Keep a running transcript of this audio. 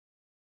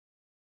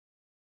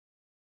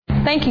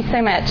Thank you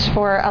so much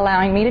for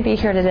allowing me to be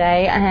here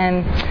today.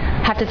 I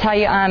have to tell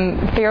you,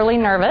 I'm fairly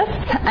nervous.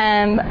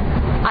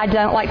 I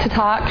don't like to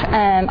talk.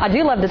 I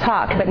do love to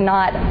talk, but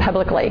not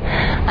publicly.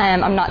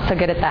 I'm not so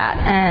good at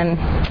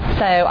that.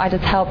 So I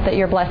just hope that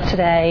you're blessed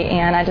today,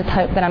 and I just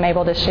hope that I'm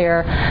able to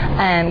share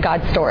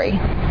God's story.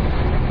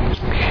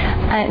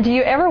 Do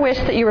you ever wish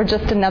that you were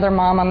just another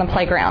mom on the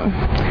playground?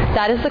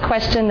 That is the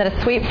question that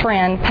a sweet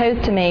friend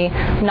posed to me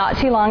not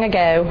too long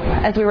ago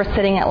as we were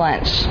sitting at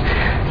lunch.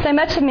 So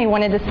much of me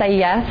wanted to say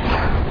yes.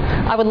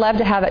 I would love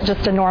to have it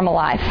just a normal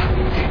life.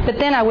 But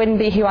then I wouldn't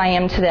be who I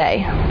am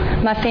today.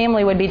 My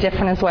family would be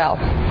different as well.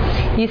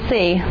 You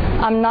see,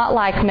 I'm not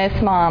like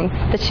most moms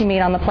that you meet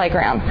on the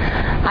playground.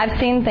 I've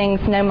seen things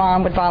no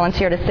mom would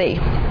volunteer to see.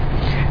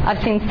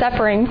 I've seen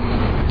suffering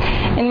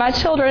in my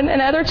children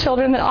and other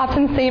children that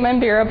often seem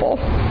unbearable.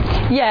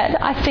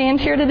 Yet, I stand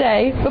here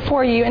today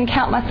before you and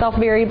count myself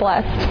very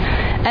blessed,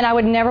 and I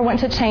would never want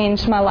to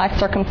change my life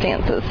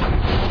circumstances.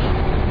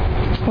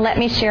 Let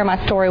me share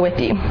my story with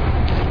you.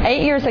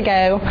 8 years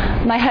ago,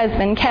 my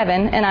husband,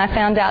 Kevin, and I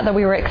found out that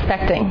we were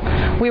expecting.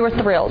 We were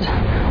thrilled.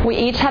 We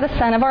each had a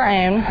son of our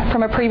own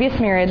from a previous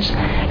marriage,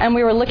 and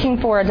we were looking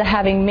forward to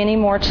having many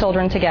more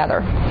children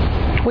together.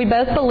 We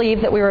both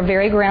believed that we were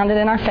very grounded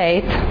in our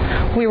faith.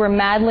 We were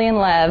madly in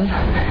love,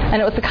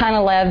 and it was the kind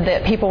of love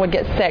that people would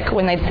get sick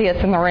when they'd see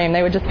us in the room.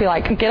 They would just be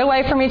like, get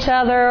away from each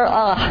other,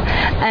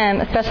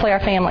 especially our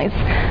families.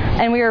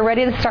 And we were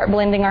ready to start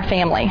blending our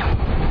family.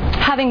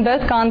 Having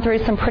both gone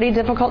through some pretty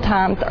difficult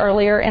times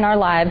earlier in our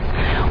lives,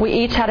 we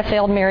each had a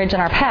failed marriage in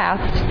our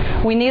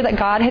past. We knew that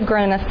God had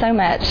grown us so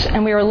much,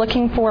 and we were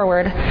looking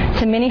forward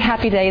to many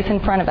happy days in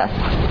front of us.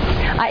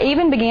 I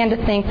even began to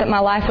think that my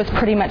life was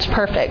pretty much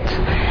perfect,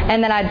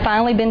 and that I'd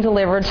finally been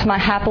delivered to my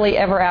happily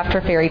ever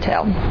after fairy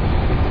tale.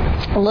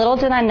 Little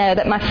did I know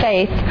that my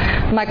faith,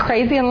 my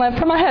crazy in love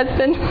for my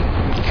husband,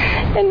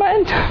 and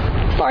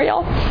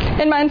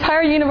my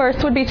entire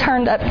universe would be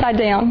turned upside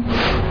down.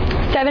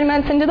 7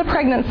 months into the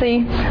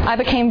pregnancy, I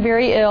became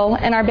very ill,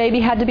 and our baby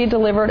had to be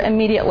delivered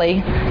immediately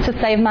to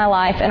save my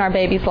life and our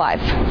baby's life.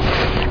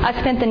 I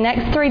spent the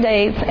next 3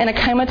 days in a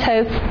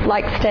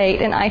comatose-like state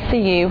in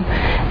ICU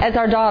as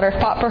our daughter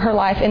fought for her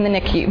life in the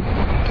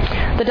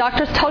NICU. The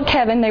doctors told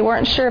Kevin they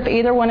weren't sure if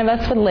either one of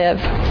us would live.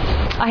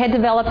 I had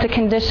developed a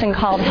condition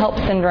called HELLP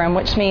syndrome,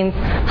 which means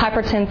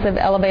hypertensive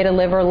elevated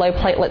liver low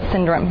platelet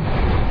syndrome.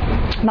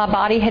 My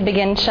body had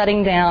begun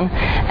shutting down,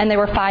 and they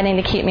were fighting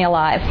to keep me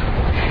alive.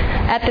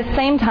 At the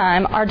same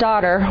time, our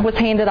daughter was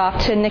handed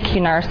off to a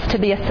NICU nurse to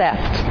be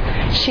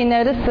assessed. She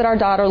noticed that our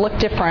daughter looked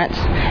different,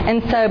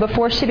 and so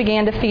before she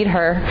began to feed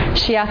her,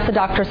 she asked the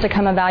doctors to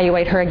come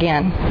evaluate her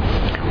again.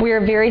 We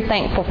are very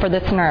thankful for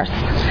this nurse.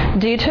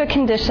 Due to a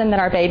condition that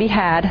our baby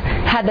had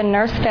the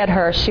nurse fed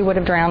her, she would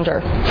have drowned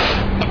her.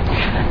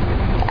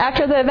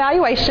 After the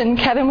evaluation,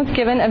 Kevin was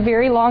given a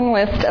very long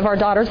list of our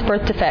daughter's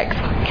birth defects,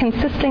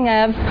 consisting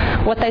of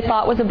what they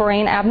thought was a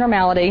brain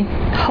abnormality,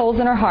 holes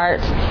in her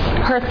heart,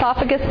 her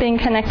esophagus being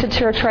connected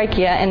to her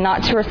trachea and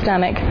not to her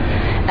stomach,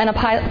 and a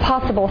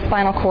possible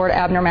spinal cord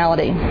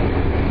abnormality.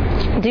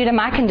 Due to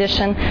my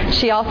condition,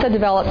 she also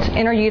developed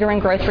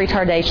intrauterine growth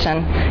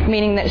retardation,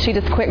 meaning that she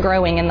just quit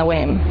growing in the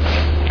womb.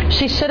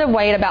 She should have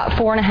weighed about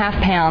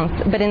 4.5 pounds,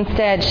 but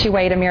instead she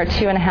weighed a mere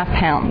 2.5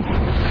 pounds.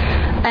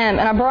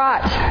 And I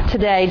brought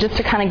today, just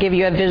to kind of give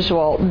you a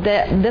visual,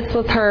 that this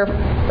was her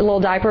little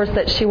diapers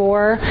that she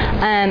wore,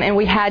 and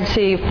we had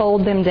to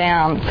fold them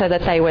down so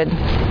that they would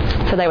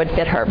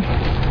fit her.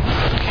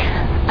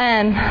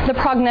 The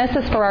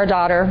prognosis for our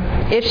daughter,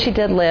 if she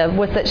did live,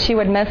 was that she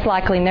would most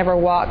likely never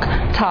walk,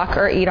 talk,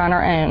 or eat on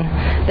her own,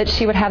 that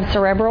she would have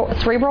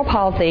cerebral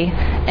palsy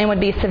and would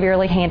be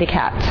severely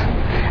handicapped.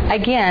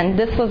 Again,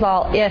 this was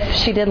all if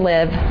she did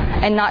live,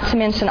 and not to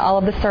mention all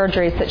of the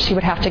surgeries that she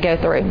would have to go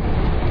through.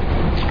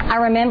 I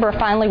remember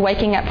finally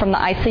waking up from the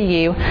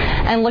ICU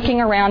and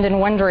looking around and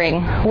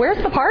wondering,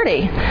 where's the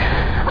party?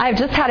 I've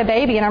just had a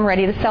baby and I'm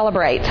ready to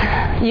celebrate.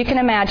 You can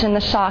imagine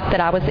the shock that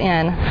I was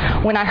in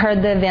when I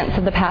heard the events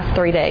of the past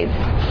 3 days.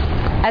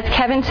 As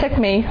Kevin took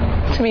me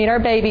to meet our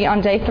baby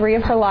on day 3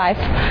 of her life,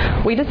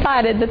 we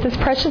decided that this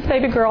precious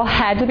baby girl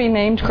had to be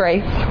named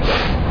Grace.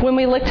 When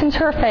we looked into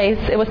her face,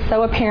 it was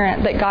so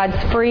apparent that God's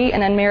free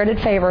and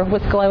unmerited favor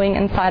was glowing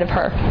inside of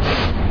her.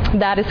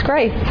 That is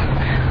Grace.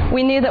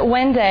 We knew that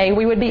one day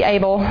we would be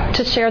able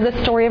to share this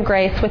story of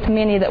Grace with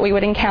many that we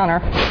would encounter.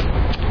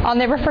 I'll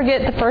never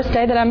forget the first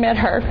day that I met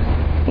her.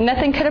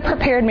 Nothing could have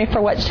prepared me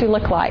for what she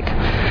looked like.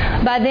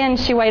 By then,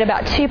 she weighed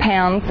about 2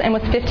 pounds and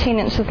was 15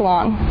 inches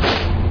long.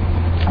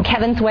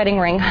 Kevin's wedding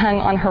ring hung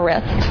on her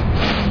wrist.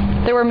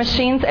 There were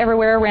machines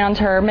everywhere around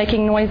her,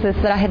 making noises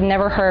that I had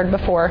never heard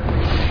before.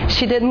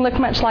 She didn't look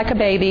much like a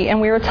baby,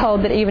 and we were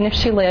told that even if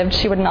she lived,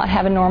 she would not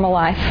have a normal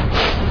life.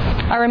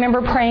 I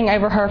remember praying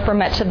over her for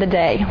much of the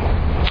day.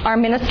 Our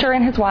minister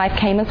and his wife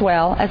came as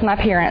well as my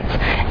parents,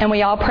 and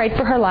we all prayed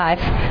for her life,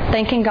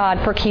 thanking God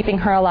for keeping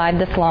her alive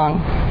this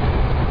long.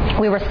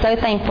 We were so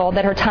thankful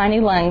that her tiny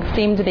lungs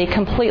seemed to be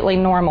completely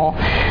normal,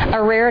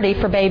 a rarity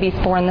for babies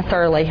born this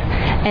early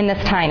and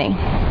this tiny.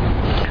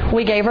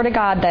 We gave her to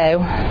God,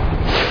 though,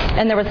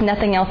 and there was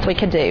nothing else we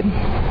could do.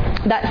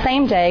 That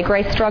same day,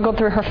 Grace struggled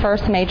through her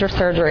first major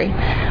surgery.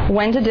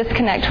 When to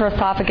disconnect her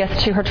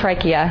esophagus to her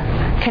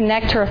trachea,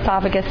 connect her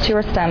esophagus to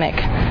her stomach,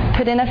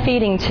 put in a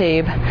feeding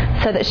tube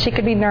so that she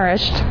could be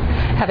nourished,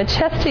 have a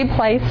chest tube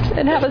placed,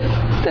 and have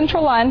a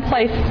central line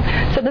placed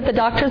so that the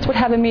doctors would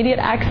have immediate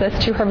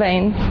access to her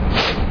veins.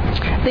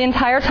 The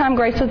entire time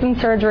Grace was in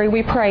surgery,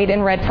 we prayed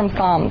and read from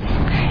Psalms.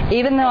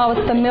 Even though I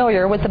was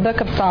familiar with the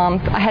book of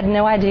Psalms, I had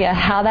no idea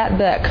how that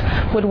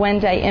book would one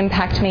day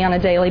impact me on a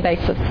daily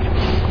basis.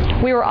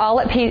 We were all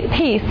at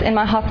peace in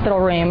my hospital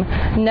room,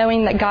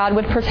 knowing that God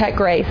would protect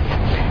Grace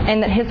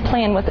and that His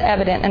plan was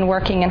evident and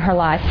working in her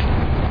life.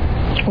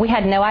 We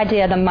had no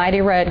idea the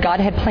mighty road God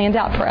had planned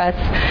out for us,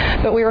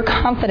 but we were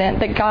confident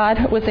that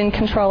God was in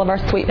control of our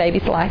sweet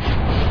baby's life.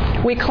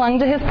 We clung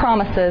to His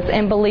promises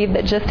and believed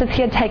that just as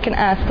He had taken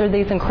us through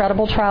these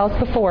incredible trials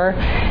before,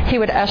 He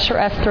would usher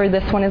us through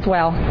this one as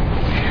well.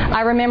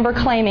 I remember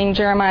claiming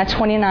Jeremiah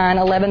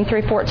 29:11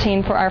 through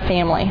 14 for our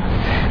family.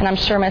 And I'm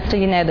sure most of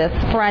you know this.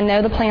 For I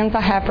know the plans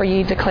I have for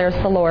you, declares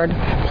the Lord.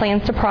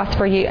 Plans to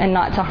prosper you and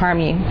not to harm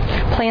you.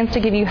 Plans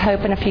to give you hope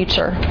and a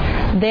future.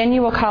 Then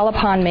you will call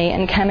upon me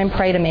and come and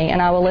pray to me,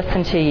 and I will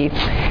listen to you.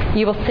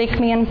 You will seek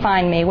me and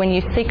find me when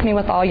you seek me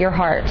with all your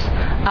heart.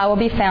 I will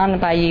be found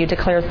by you,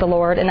 declares the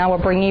Lord, and I will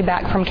bring you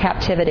back from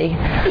captivity.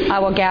 I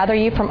will gather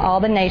you from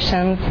all the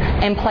nations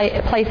and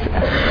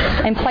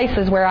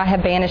places where I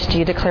have banished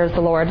you, declares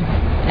the Lord,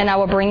 and I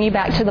will bring you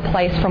back to the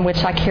place from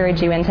which I carried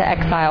you into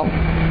exile.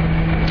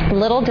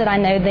 Little did I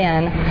know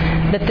then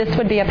that this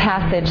would be a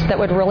passage that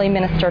would really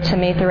minister to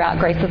me throughout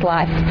Grace's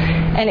life,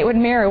 and it would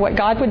mirror what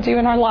God would do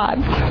in our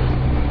lives.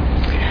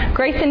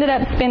 Grace ended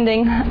up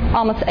spending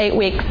almost 8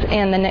 weeks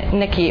in the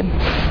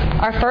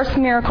NICU. Our first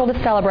miracle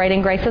to celebrate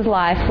in Grace's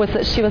life was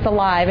that she was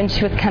alive and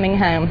she was coming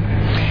home.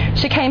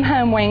 She came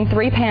home weighing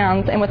 3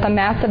 pounds and with a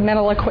massive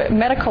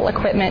medical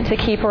equipment to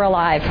keep her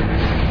alive.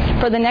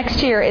 For the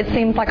next year, it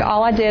seems like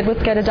all I did was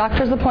go to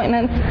doctor's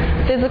appointments,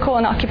 physical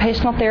and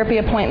occupational therapy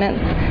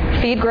appointments,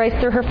 feed Grace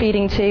through her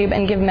feeding tube,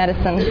 and give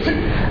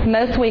medicine.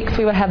 Most weeks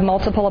we would have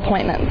multiple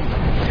appointments.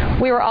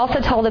 We were also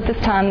told at this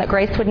time that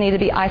Grace would need to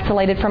be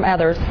isolated from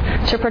others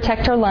to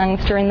protect her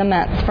lungs during the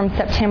months from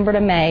September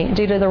to May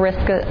due to the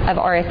risk of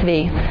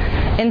RSV.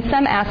 In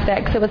some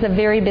aspects, it was a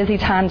very busy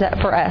time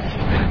for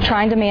us,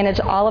 trying to manage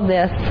all of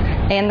this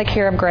and the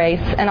care of Grace,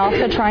 and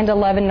also trying to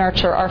love and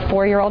nurture our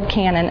 4-year-old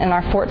Cannon and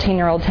our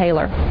 14-year-old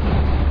Taylor.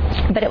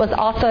 But it was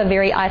also a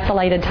very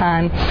isolated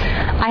time.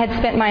 I had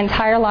spent my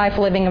entire life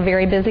living a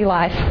very busy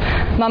life.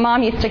 My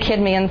mom used to kid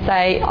me and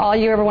say, all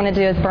you ever want to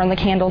do is burn the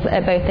candles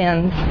at both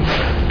ends.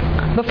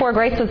 Before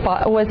Grace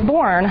was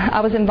born,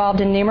 I was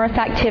involved in numerous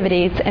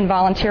activities and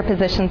volunteer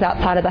positions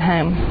outside of the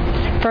home.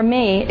 For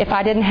me, if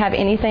I didn't have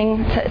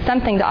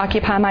something to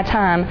occupy my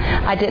time,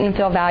 I didn't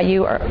feel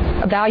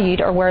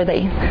valued or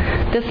worthy.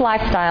 This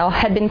lifestyle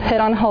had been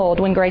put on hold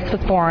when Grace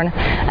was born,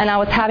 and I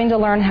was having to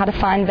learn how to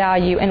find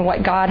value in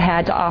what God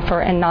had to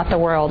offer and not the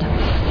world,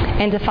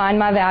 and to find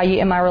my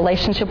value in my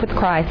relationship with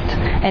Christ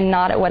and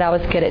not at what I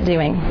was good at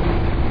doing.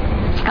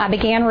 I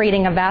began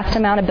reading a vast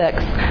amount of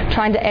books,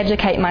 trying to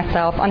educate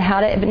myself on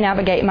how to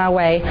navigate my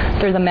way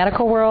through the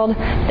medical world,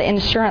 the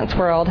insurance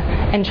world,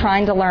 and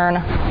trying to learn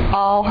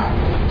all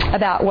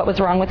about what was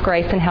wrong with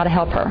Grace and how to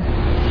help her.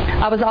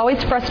 I was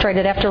always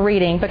frustrated after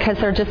reading because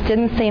there just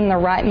didn't seem the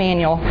right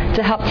manual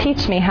to help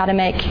teach me how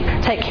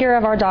to take care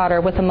of our daughter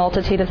with a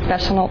multitude of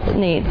special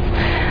needs.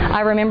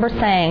 I remember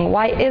saying,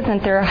 why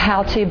isn't there a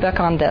how-to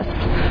book on this?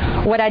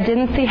 What I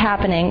didn't see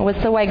happening was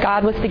the way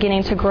God was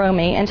beginning to grow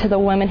me into the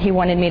woman He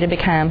wanted me to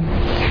become.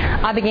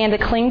 I began to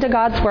cling to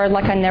God's Word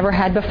like I never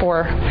had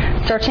before,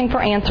 searching for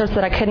answers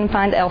that I couldn't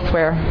find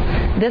elsewhere.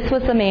 This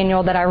was the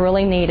manual that I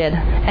really needed,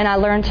 and I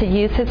learned to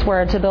use His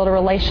Word to build a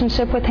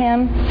relationship with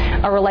Him,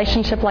 a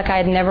relationship like I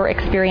had never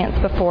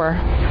experienced before,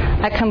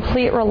 a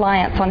complete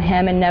reliance on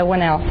Him and no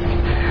one else.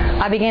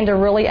 I began to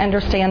really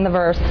understand the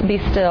verse, be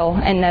still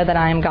and know that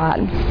I am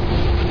God.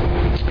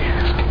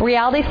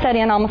 Reality set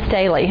in almost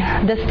daily.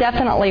 This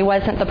definitely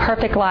wasn't the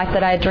perfect life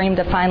that I had dreamed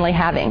of finally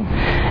having.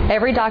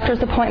 Every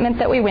doctor's appointment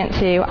that we went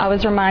to, I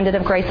was reminded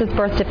of Grace's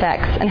birth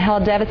defects and how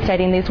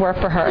devastating these were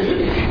for her,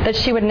 that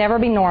she would never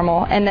be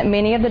normal, and that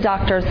many of the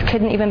doctors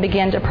couldn't even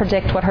begin to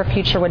predict what her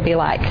future would be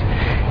like.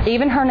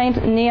 Even her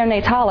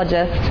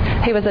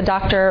neonatologist, who was a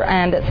doctor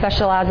that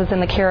specializes in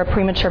the care of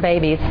premature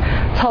babies,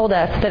 told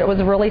us that it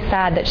was really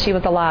sad that she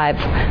was alive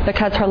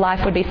because her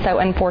life would be so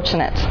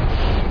unfortunate.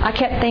 I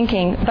kept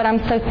thinking, but I'm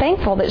so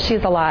thankful that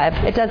she's alive.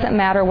 It doesn't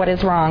matter what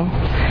is wrong.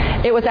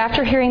 It was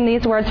after hearing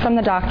these words from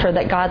the doctor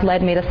that God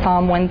led me to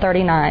Psalm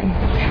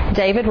 139.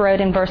 David wrote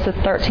in verses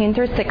 13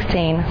 through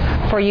 16,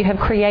 "For you have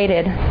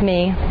created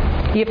me.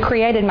 You have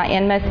created my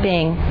inmost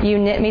being. You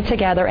knit me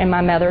together in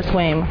my mother's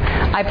womb.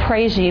 I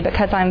praise you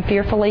because I am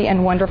fearfully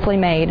and wonderfully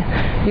made.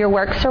 Your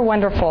works are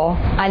wonderful.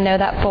 I know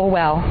that full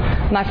well.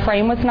 My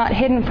frame was not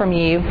hidden from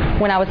you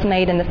when I was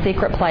made in the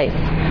secret place.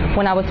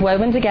 When I was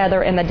woven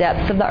together in the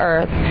depths of the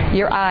earth,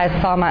 your eyes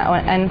saw my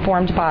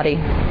unformed body.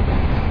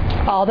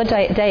 All the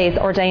days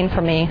ordained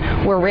for me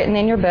were written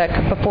in your book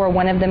before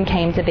one of them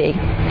came to be.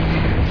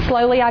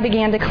 Slowly, I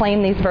began to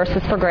claim these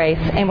verses for Grace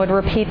and would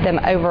repeat them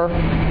over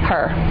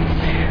her.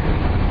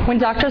 When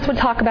doctors would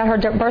talk about her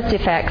birth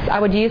defects, I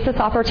would use this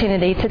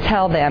opportunity to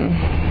tell them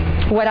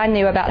what I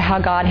knew about how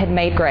God had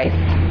made Grace.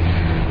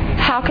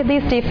 How could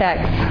these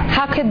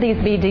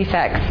be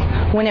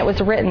defects when it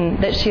was written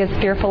that she is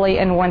fearfully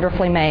and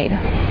wonderfully made?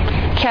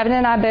 Kevin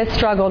and I both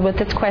struggled with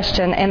this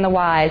question and the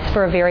whys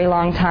for a very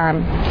long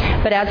time.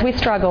 But as we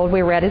struggled,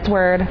 we read His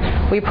Word,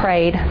 we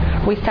prayed,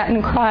 we sat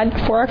and cried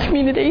for our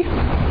community,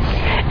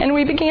 and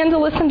we began to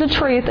listen to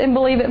truth and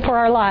believe it for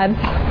our lives.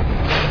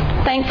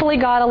 Thankfully,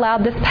 God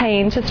allowed this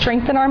pain to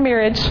strengthen our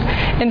marriage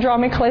and draw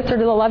me closer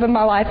to the love of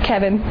my life,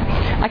 Kevin.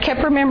 I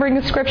kept remembering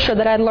the scripture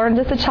that I had learned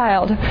as a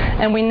child,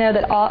 and we know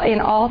that in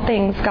all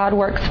things God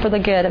works for the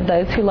good of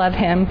those who love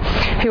Him,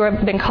 who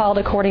have been called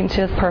according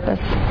to His purpose.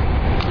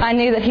 I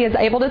knew that He is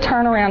able to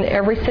turn around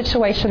every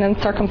situation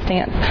and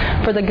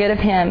circumstance for the good of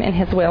Him and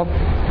His will.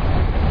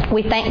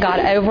 We thank God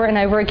over and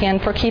over again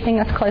for keeping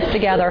us close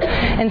together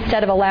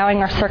instead of allowing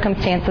our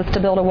circumstances to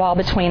build a wall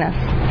between us.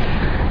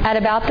 At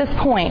about this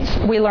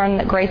point, we learned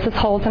that Grace's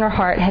holes in her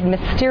heart had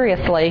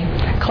mysteriously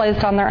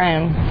closed on their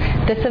own.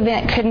 This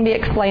event couldn't be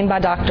explained by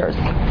doctors.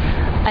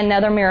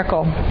 Another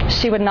miracle.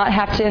 She would not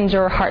have to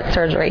endure heart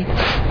surgery.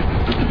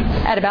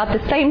 At about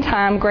the same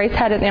time, Grace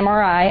had an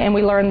MRI, and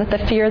we learned that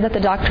the fear that the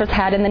doctors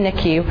had in the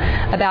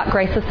NICU about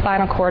Grace's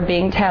spinal cord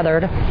being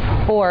tethered,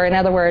 or in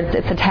other words,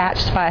 it's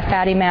attached by a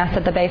fatty mass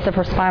at the base of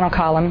her spinal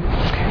column,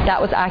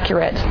 that was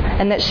accurate,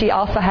 and that she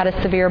also had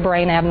a severe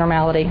brain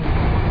abnormality.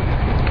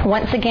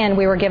 Once again,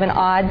 we were given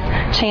odds,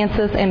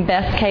 chances, and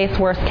best case,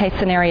 worst case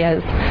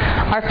scenarios.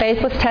 Our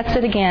faith was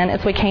tested again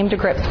as we came to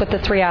grips with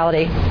this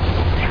reality.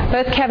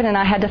 Both Kevin and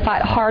I had to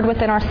fight hard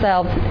within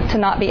ourselves to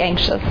not be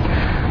anxious.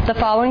 The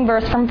following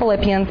verse from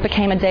Philippians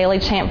became a daily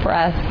chant for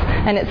us,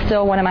 and it's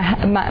still one of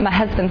my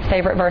husband's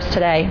favorite verse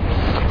today.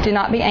 Do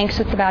not be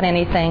anxious about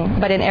anything,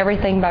 but in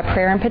everything by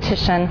prayer and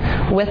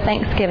petition, with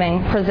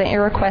thanksgiving, present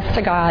your requests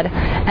to God,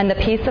 and the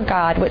peace of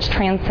God, which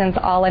transcends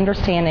all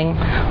understanding,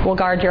 will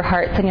guard your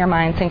hearts and your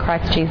minds in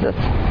Christ Jesus.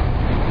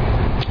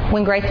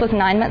 When Grace was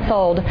 9 months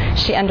old,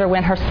 she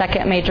underwent her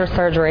second major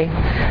surgery.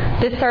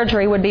 This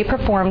surgery would be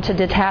performed to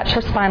detach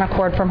her spinal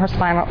cord from her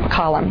spinal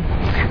column.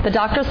 The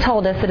doctors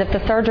told us that if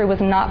the surgery was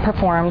not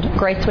performed,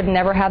 Grace would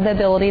never have the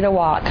ability to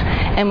walk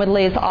and would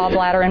lose all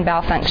bladder and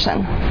bowel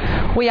function.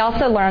 We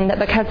also learned that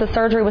because the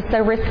surgery was so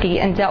risky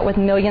and dealt with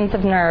millions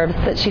of nerves,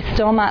 that she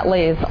still might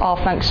lose all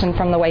function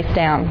from the waist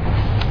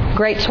down.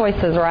 Great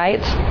choices,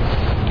 right?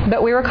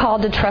 But we were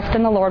called to trust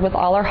in the Lord with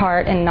all our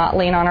heart and not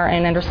lean on our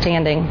own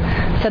understanding.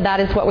 So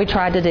that is what we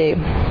tried to do.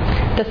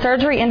 The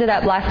surgery ended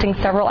up lasting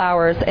several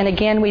hours, and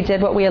again we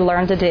did what we had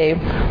learned to do: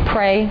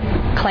 pray,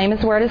 claim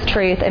His Word as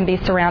truth, and be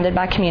surrounded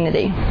by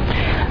community.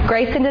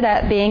 Grace ended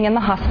up being in the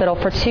hospital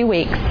for 2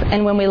 weeks,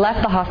 and when we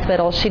left the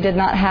hospital, she did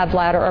not have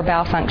bladder or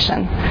bowel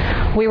function.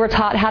 We were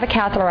taught how to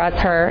catheterize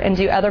her and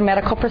do other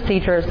medical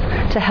procedures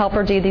to help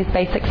her do these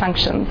basic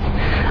functions.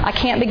 I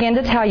can't begin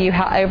to tell you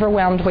how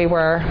overwhelmed we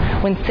were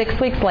when 6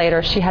 weeks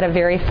later she had a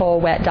very full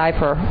wet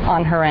diaper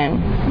on her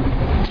own.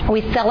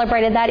 We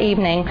celebrated that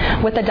evening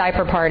with a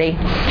diaper party.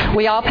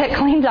 We all put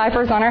clean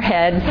diapers on our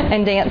heads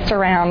and danced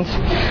around.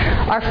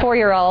 Our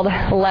 4-year-old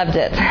loved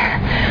it.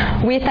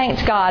 We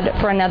thanked God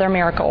for another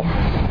miracle.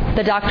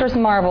 The doctors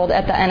marveled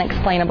at the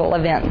unexplainable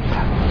events.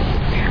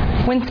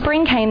 When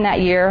spring came that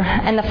year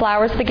and the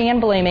flowers began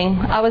blooming,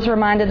 I was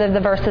reminded of the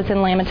verses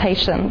in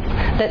Lamentations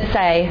that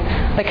say,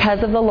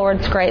 "Because of the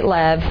Lord's great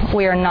love,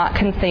 we are not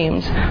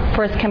consumed,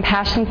 for His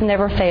compassions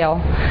never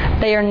fail.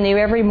 They are new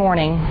every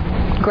morning.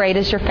 Great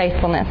is your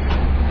faithfulness."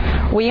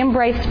 We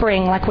embraced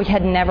spring like we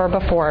had never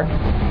before,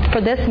 for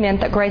this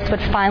meant that Grace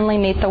would finally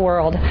meet the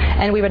world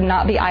and we would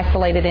not be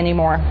isolated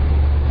anymore.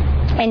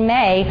 In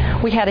May,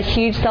 we had a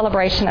huge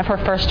celebration of her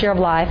first year of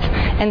life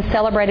and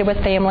celebrated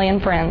with family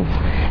and friends.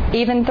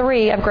 Even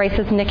 3 of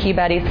Grace's NICU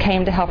buddies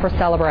came to help her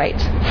celebrate.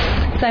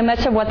 So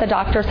much of what the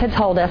doctors had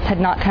told us had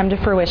not come to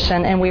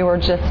fruition, and we were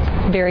just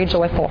very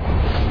joyful.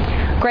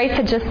 Grace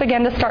had just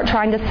begun to start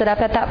trying to sit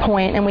up at that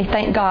point, and we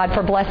thank God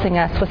for blessing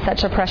us with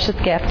such a precious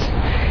gift.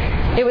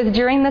 It was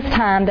during this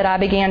time that I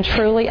began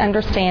truly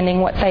understanding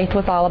what faith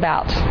was all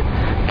about.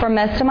 For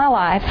most of my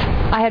life,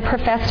 I had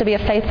professed to be a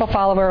faithful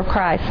follower of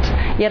Christ,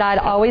 yet I'd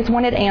always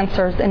wanted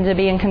answers and to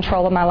be in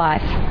control of my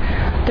life.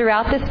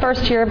 Throughout this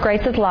first year of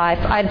Grace's life,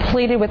 I had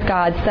pleaded with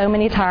God so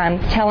many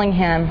times, telling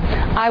Him,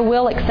 "I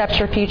will accept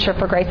your future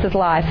for Grace's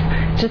life.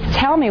 Just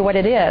tell me what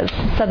it is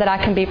so that I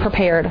can be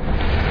prepared."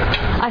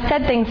 I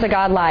said things to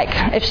God like,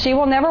 "If she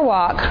will never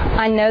walk,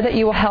 I know that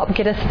you will help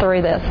get us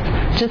through this.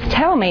 Just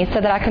tell me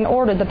so that I can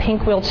order the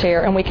pink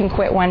wheelchair and we can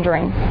quit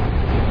wondering."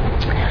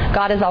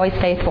 God is always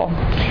faithful,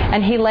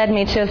 and He led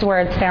me to His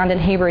words found in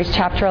Hebrews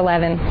chapter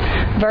 11.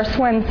 Verse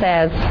 1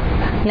 says,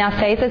 "Now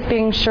faith is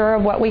being sure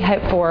of what we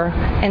hope for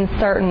and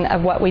certain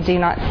of what we do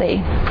not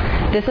see."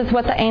 This is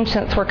what the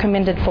ancients were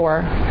commended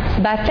for.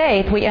 By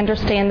faith, we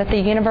understand that the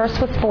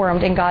universe was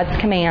formed in God's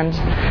command,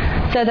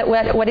 so that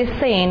what is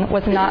seen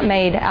was not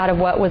made out of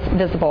what was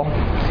visible.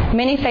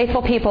 Many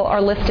faithful people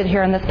are listed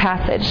here in this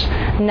passage: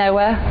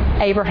 Noah,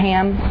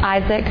 Abraham,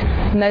 Isaac,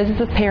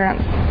 Moses'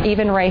 parents,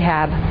 even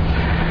Rahab.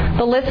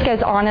 The list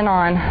goes on and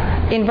on.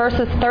 In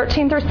verses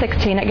 13 through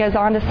 16, it goes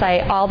on to say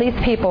all these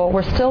people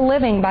were still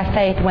living by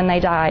faith when they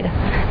died.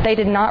 They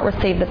did not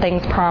receive the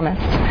things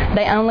promised.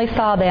 They only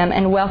saw them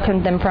and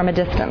welcomed them from a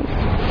distance.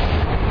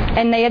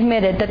 And they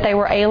admitted that they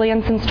were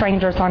aliens and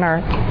strangers on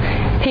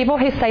earth. People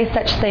who say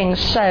such things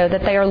show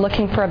that they are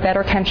looking for a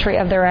better country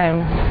of their own,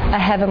 a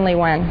heavenly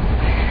one.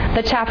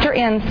 The chapter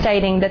ends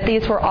stating that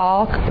these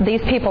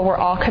people were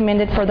all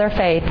commended for their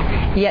faith,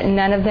 yet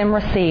none of them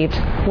received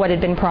what had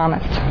been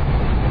promised.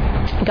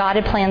 God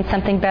had planned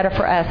something better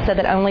for us so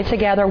that only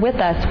together with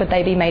us would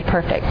they be made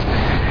perfect.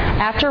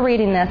 After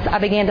reading this, I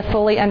began to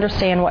fully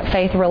understand what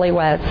faith really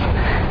was.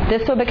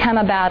 This would become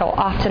a battle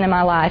often in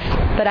my life,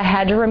 but I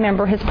had to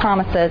remember His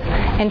promises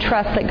and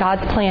trust that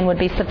God's plan would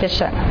be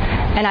sufficient.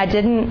 And I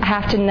didn't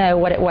have to know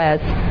what it was,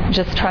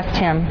 just trust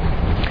Him.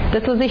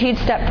 This was a huge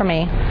step for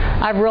me.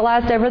 I've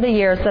realized over the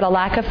years that a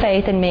lack of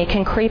faith in me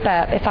can creep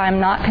up if I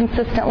am not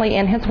consistently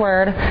in His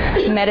Word,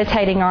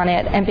 meditating on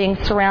it, and being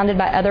surrounded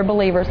by other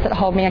believers that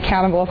hold me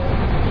accountable.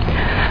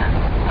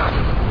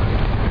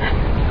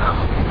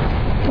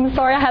 I'm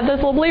sorry, I had those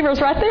little believers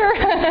right there.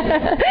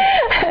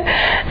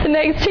 The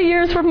next 2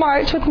 years were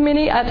marked with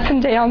many ups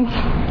and downs.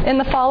 In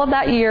the fall of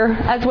that year,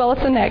 as well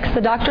as the next,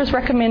 the doctors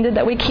recommended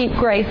that we keep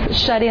Grace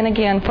shut in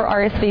again for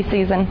RSV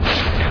season.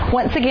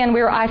 Once again,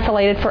 we were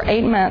isolated for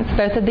 8 months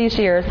both of these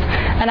years,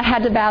 and I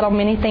had to battle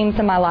many themes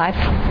in my life: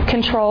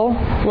 control,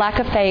 lack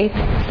of faith,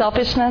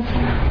 selfishness,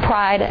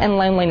 pride, and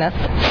loneliness.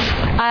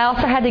 I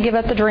also had to give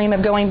up the dream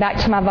of going back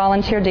to my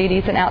volunteer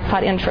duties and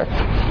outside interests.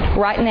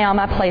 Right now,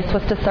 my place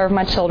was to serve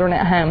my children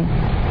at home.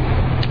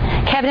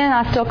 Kevin and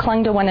I still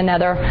clung to one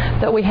another,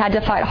 but we had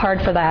to fight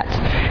hard for that.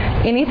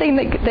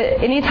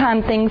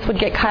 Anytime things would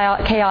get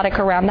chaotic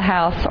around the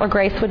house or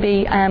Grace would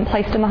be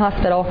placed in the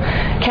hospital,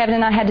 Kevin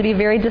and I had to be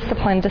very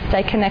disciplined to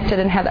stay connected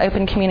and have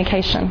open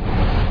communication.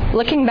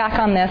 Looking back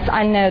on this,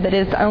 I know that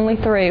it is only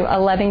through a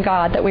loving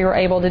God that we were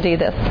able to do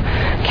this.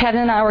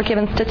 Kevin and I were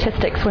given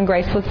statistics when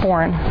Grace was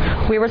born.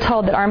 We were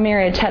told that our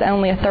marriage had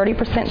only a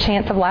 30%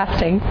 chance of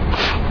lasting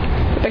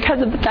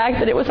because of the fact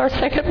that it was our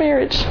second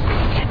marriage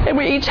and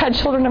we each had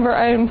children of our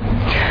own.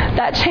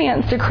 That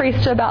chance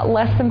decreased to about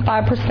less than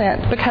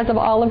 5% because of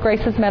all of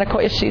Grace's medical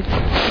issues.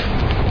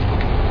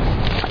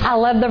 I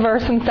love the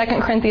verse in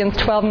 2 Corinthians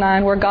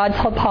 12:9 where God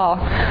told Paul,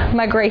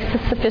 "My grace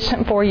is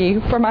sufficient for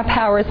you, for my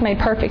power is made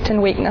perfect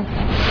in weakness."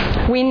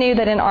 We knew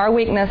that in our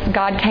weakness,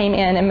 God came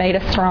in and made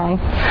us strong.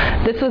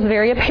 This was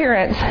very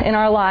apparent in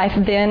our life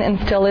then and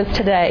still is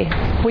today.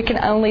 We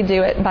can only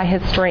do it by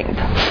His strength.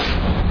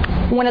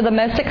 One of the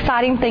most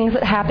exciting things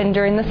that happened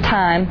during this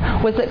time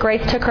was that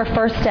Grace took her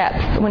first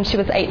steps when she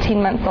was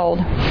 18 months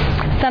old.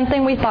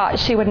 Something we thought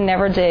she would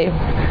never do,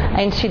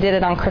 and she did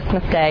it on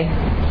Christmas Day.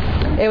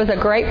 It was a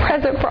great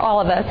present for all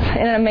of us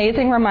and an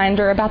amazing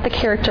reminder about the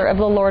character of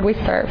the Lord we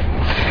serve.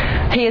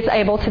 He is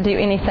able to do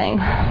anything.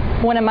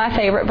 One of my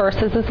favorite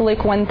verses is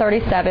Luke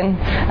 1:37,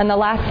 and the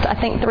last,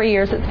 3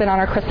 years it's been on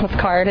our Christmas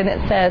card, and it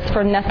says,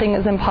 "For nothing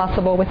is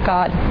impossible with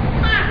God."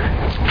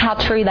 How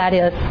true that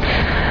is.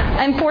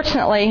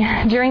 Unfortunately,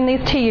 during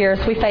these 2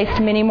 years, we faced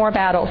many more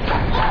battles.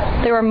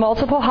 There were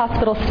multiple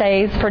hospital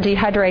stays for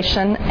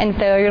dehydration and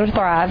failure to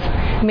thrive,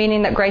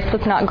 meaning that Grace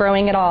was not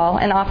growing at all,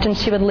 and often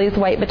she would lose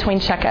weight between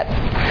checkups.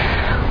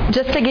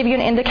 Just to give you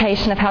an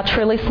indication of how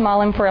truly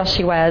small and frail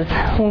she was,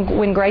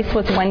 when Grace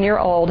was 1 year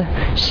old,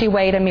 she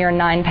weighed a mere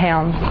 9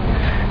 pounds.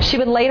 She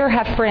would later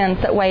have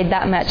friends that weighed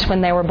that much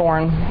when they were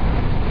born.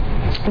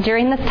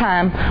 During this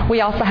time,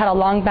 we also had a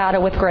long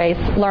battle with Grace,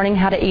 learning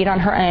how to eat on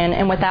her own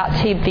and without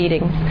tube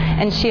feeding,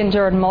 and she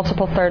endured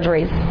multiple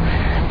surgeries.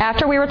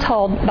 After we were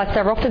told by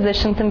several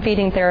physicians and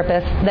feeding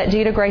therapists that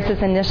due to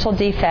Grace's initial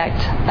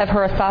defect of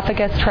her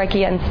esophagus,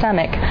 trachea, and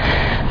stomach,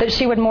 that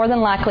she would more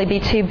than likely be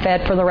tube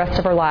fed for the rest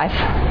of her life.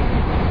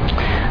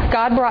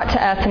 God brought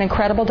to us an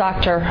incredible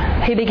doctor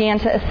who began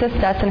to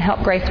assist us and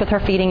help Grace with her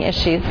feeding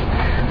issues.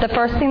 The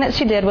first thing that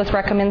she did was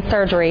recommend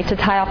surgery to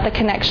tie off the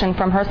connection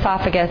from her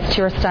esophagus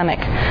to her stomach,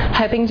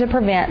 hoping to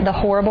prevent the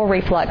horrible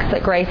reflux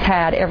that Grace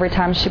had every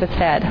time she was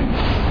fed.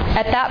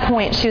 At that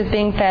point, she was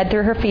being fed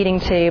through her feeding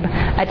tube,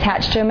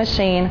 attached to a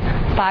machine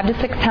 5 to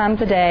 6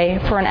 times a day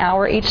for an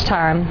hour each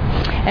time,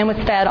 and was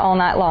fed all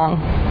night long.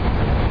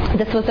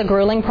 This was a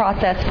grueling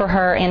process for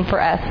her and for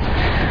us.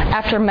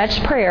 After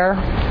much prayer,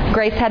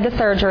 Grace had the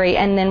surgery,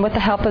 and then with the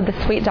help of the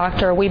sweet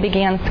doctor, we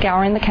began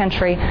scouring the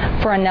country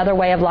for another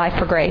way of life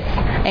for Grace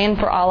and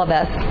for all of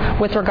us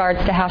with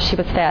regards to how she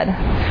was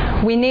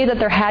fed. We knew that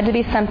there had to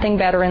be something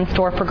better in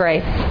store for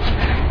Grace.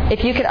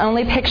 If you could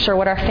only picture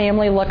what our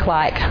family looked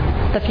like,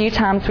 the few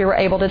times we were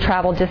able to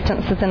travel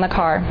distances in the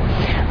car.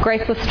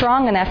 Grace was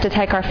strong enough to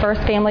take our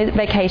first family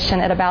vacation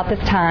at about this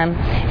time,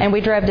 and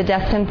we drove to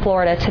Destin,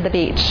 Florida to the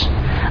beach.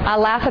 I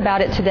laugh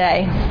about it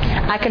today.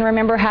 I can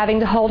remember having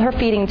to hold her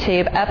feeding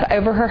tube up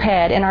over her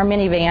head in our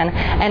minivan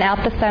and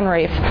out the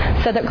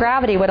sunroof so that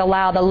gravity would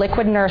allow the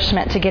liquid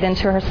nourishment to get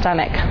into her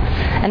stomach.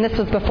 And this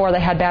was before they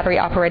had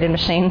battery-operated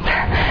machines.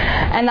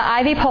 And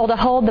the IV pole to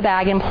hold the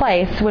bag in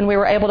place when we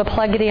were able to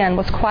plug it in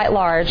was quite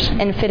large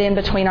and fit in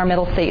between our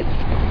middle seats.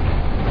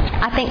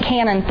 I think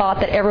Cannon thought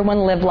that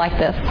everyone lived like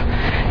this.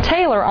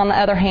 Taylor, on the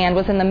other hand,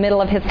 was in the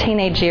middle of his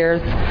teenage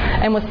years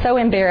and was so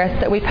embarrassed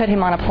that we put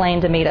him on a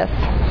plane to meet us.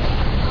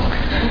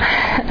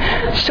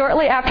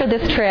 Shortly after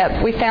this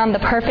trip, we found the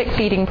perfect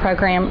feeding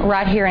program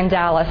right here in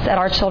Dallas at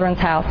our children's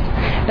house,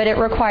 but it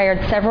required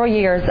several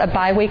years of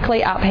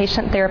biweekly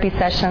outpatient therapy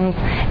sessions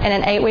and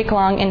an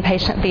 8-week-long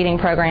inpatient feeding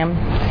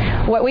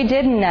program. What we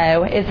didn't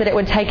know is that it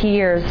would take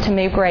years to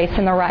move Grace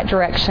in the right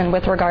direction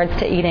with regards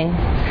to eating.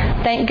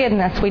 Thank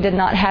goodness we did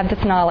not have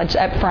this knowledge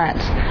up front,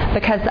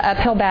 because the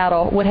uphill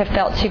battle would have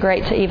felt too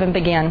great to even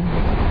begin.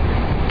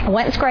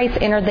 Once Grace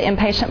entered the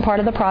inpatient part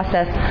of the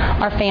process,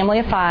 our family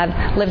of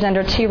 5 lived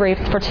under 2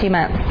 roofs for 2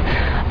 months.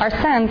 Our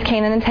sons,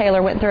 Cannon and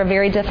Taylor, went through a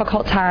very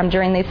difficult time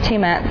during these 2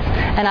 months,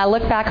 and I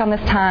look back on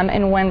this time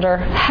and wonder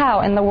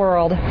how in the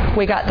world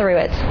we got through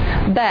it.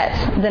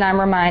 But then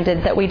I'm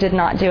reminded that we did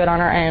not do it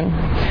on our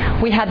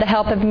own. We had the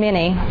help of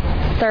many,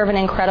 serve an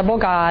incredible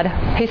God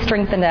who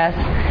strengthened us,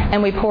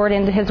 and we poured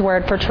into His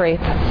Word for truth.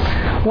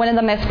 One of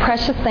the most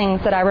precious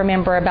things that I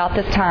remember about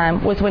this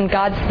time was when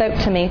God spoke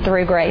to me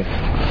through Grace.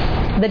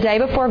 The day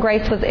before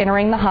Grace was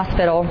entering the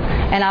hospital,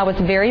 and I was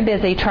very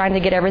busy trying to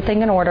get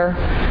everything in order,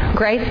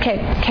 Grace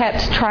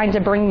kept trying to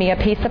bring me a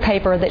piece of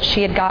paper that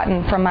she had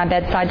gotten from my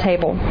bedside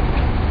table.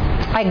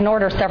 I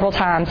ignored her several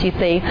times, you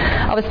see.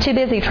 I was too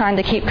busy trying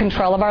to keep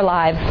control of our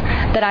lives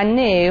that I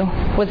knew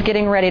was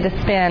getting ready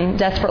to spin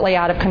desperately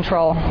out of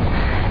control.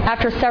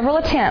 After several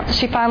attempts,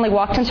 she finally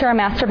walked into our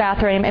master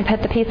bathroom and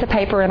put the piece of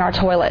paper in our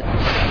toilet.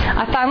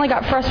 I finally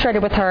got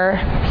frustrated with her,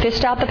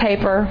 fished out the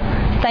paper,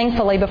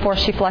 thankfully before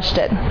she flushed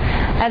it.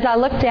 As I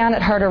looked down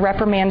at her to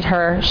reprimand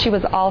her, she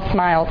was all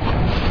smiles.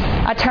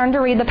 I turned to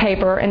read the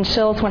paper, and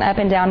chills went up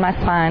and down my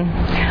spine.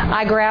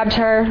 I grabbed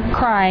her,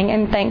 crying,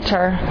 and thanked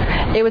her.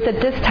 It was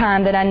at this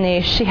time that I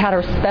knew she had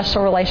a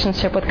special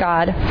relationship with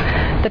God.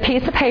 The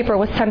piece of paper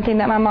was something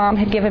that my mom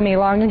had given me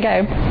long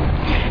ago.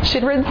 She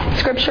had written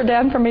scripture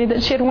down for me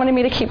that she had wanted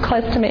me to keep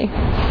close to me.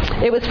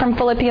 It was from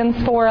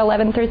Philippians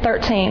 4:11 through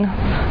 13.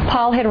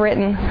 Paul had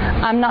written,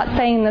 "I'm not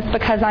saying this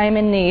because I am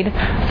in need,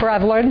 for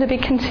I've learned to be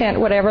content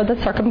whatever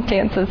the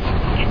circumstances.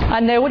 I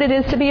know what it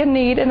is to be in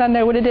need, and I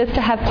know what it is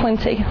to have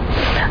plenty.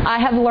 I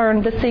have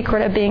learned the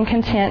secret of being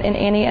content in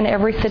any and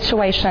every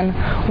situation,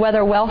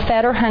 whether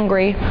well-fed or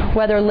hungry,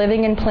 whether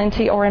living in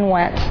plenty or in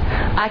want.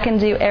 I can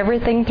do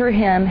everything through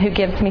Him who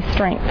gives me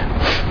strength."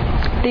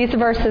 These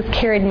verses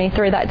carried me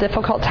through that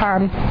difficult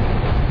time.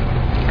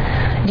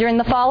 During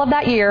the fall of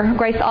that year,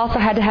 Grace also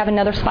had to have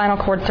another spinal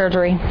cord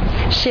surgery.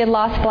 She had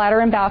lost bladder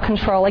and bowel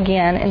control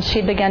again, and she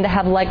had begun to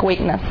have leg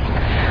weakness.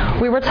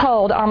 We were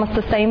told almost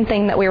the same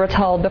thing that we were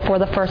told before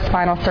the first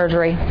spinal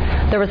surgery.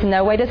 There was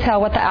no way to tell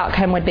what the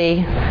outcome would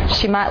be.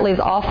 She might lose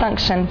all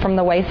function from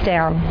the waist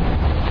down.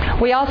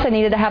 We also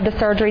needed to have the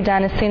surgery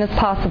done as soon as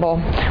possible,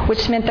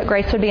 which meant that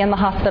Grace would be in the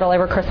hospital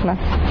over Christmas.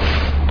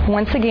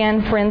 Once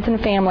again, friends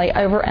and family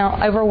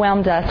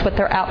overwhelmed us with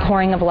their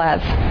outpouring of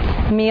love.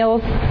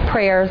 Meals,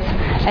 prayers,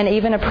 and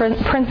even a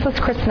princess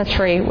Christmas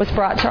tree was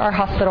brought to our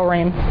hospital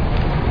room.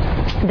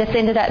 This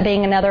ended up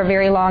being another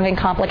very long and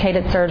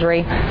complicated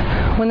surgery.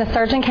 When the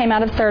surgeon came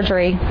out of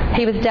surgery,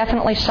 he was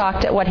definitely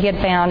shocked at what he had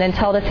found and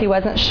told us he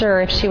wasn't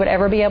sure if she would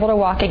ever be able to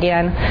walk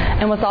again,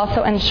 and was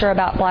also unsure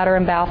about bladder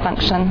and bowel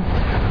function.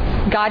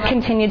 God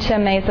continued to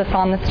amaze us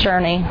on this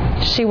journey.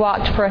 She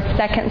walked for a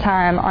second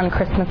time on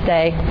Christmas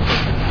Day.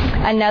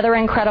 Another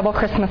incredible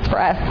Christmas for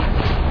us.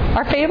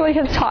 Our family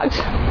has talked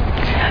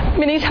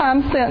many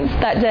times since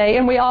that day,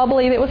 and we all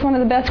believe it was one of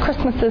the best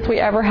Christmases we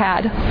ever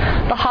had.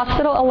 The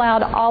hospital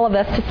allowed all of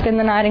us to spend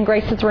the night in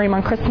Grace's room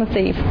on Christmas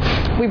Eve.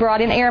 We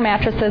brought in air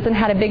mattresses and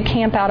had a big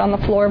camp out on the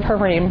floor of her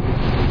room.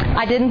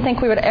 I didn't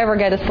think we would ever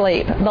go to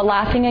sleep. The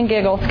laughing and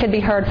giggles could be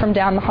heard from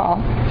down the hall.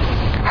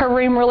 Her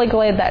room really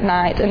glowed that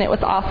night, and it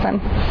was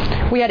awesome.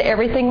 We had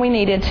everything we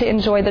needed to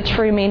enjoy the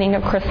true meaning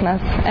of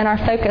Christmas, and our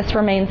focus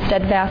remained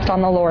steadfast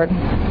on the Lord.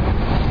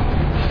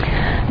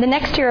 The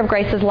next year of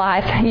Grace's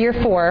life, year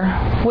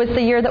 4, was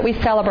the year that we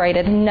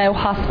celebrated no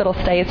hospital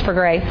stays for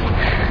Grace.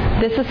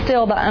 This is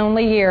still the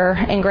only year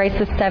in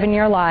Grace's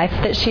 7-year life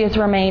that she has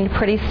remained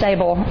pretty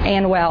stable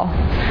and well.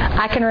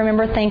 I can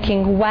remember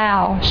thinking,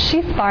 wow,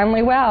 she's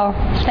finally well.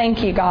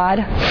 Thank you,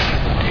 God.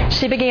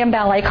 She began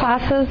ballet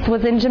classes,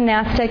 was in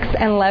gymnastics,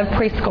 and loved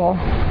preschool,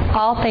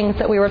 all things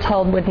that we were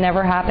told would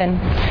never happen.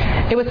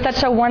 It was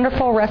such a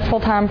wonderful, restful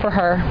time for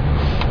her.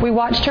 We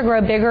watched her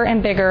grow bigger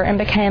and bigger and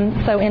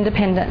became so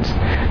independent.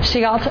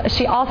 She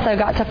also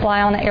got to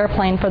fly on an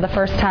airplane for the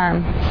first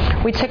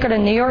time. We took her to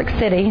New York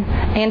City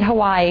and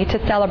Hawaii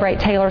to celebrate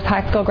Taylor's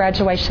high school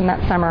graduation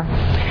that summer.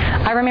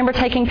 I remember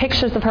taking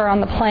pictures of her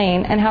on the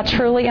plane and how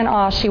truly in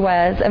awe she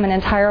was of an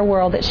entire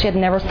world that she had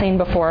never seen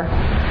before.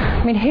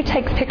 I mean, who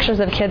takes pictures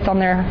of kids on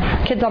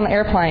the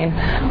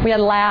airplane? We had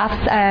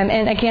laughs,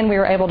 and again, we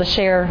were able to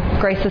share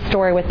Grace's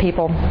story with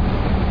people.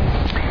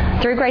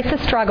 Through Grace's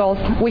struggles,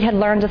 we had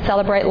learned to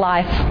celebrate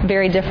life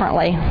very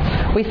differently.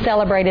 We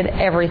celebrated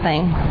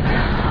everything.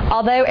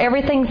 Although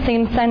everything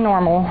seemed so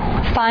normal,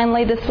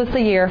 finally this was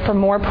the year for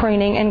more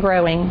pruning and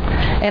growing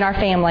in our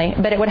family,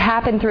 but it would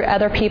happen through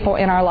other people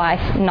in our life,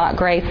 not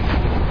Grace.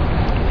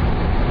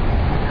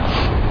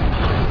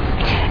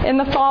 In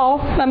the fall,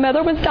 my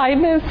mother was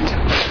diagnosed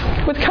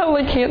with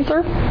colon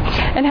cancer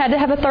and had to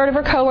have a third of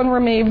her colon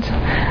removed.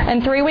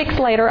 And 3 weeks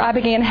later, I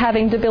began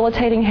having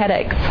debilitating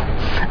headaches.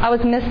 I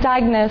was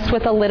misdiagnosed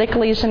with a lytic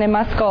lesion in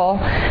my skull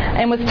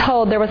and was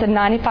told there was a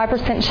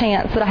 95%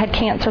 chance that I had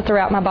cancer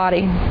throughout my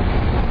body.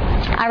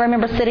 I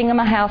remember sitting in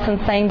my house and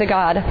saying to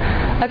God,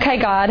 "Okay,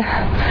 God,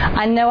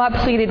 I know I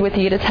pleaded with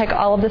you to take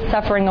all of this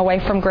suffering away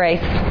from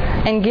Grace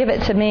and give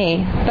it to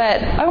me,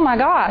 but oh my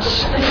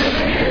gosh."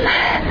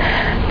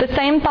 The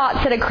same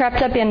thoughts that had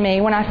crept up in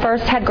me when I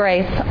first had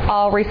Grace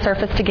all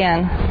resurfaced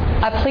again.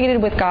 I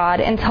pleaded with God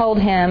and told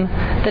Him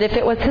that if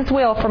it was His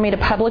will for me to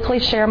publicly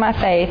share my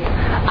faith,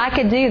 I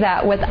could do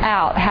that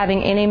without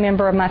having any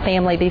member of my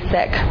family be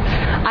sick.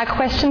 I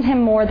questioned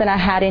Him more than I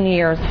had in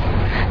years.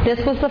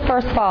 This was the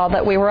first fall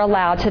that we were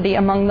allowed to be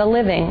among the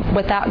living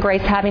without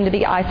Grace having to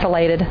be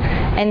isolated,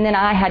 and then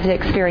I had to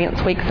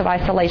experience weeks of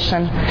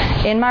isolation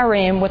in my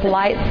room with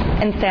lights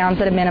and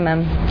sounds at a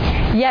minimum.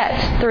 Yet,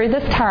 through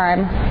this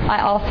time,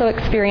 I also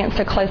experienced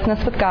a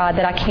closeness with God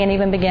that I can't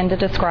even begin to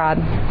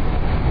describe.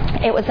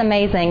 It was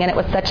amazing, and it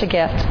was such a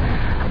gift.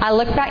 I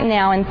look back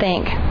now and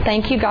think,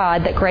 thank you,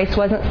 God, that Grace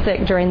wasn't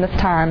sick during this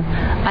time.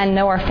 I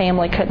know our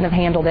family couldn't have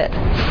handled it.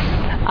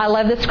 I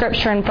love the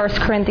scripture in 1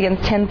 Corinthians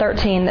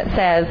 10:13 that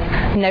says,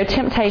 "No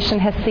temptation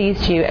has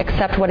seized you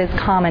except what is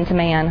common to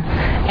man,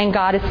 and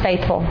God is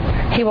faithful.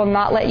 He will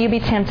not let you be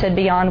tempted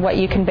beyond what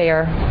you can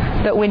bear.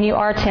 But when you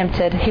are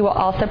tempted, He will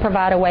also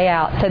provide a way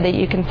out so that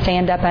you can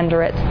stand up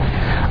under it."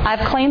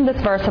 I've claimed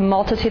this verse a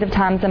multitude of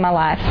times in my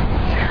life.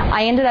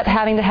 I ended up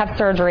having to have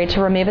surgery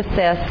to remove a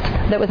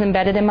cyst that was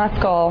embedded in my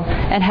skull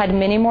and had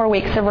many more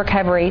weeks of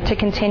recovery to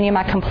continue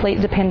my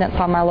complete dependence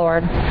on my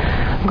Lord.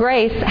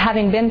 Grace,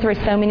 having been through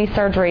so many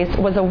surgeries,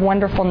 was a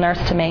wonderful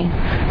nurse to me.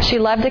 She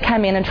loved to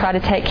come in and try to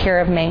take care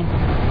of me.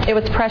 It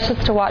was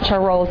precious to watch our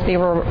roles be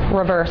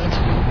reversed.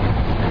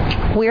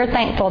 We are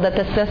thankful that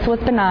the cyst was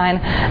benign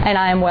and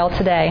I am well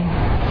today.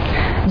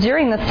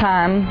 During this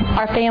time,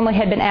 our family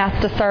had been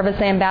asked to serve as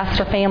the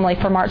ambassador family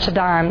for March of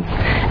Dimes,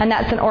 and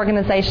that's an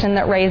organization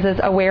that raises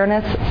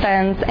awareness,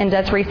 funds, and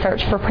does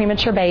research for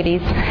premature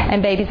babies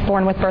and babies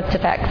born with birth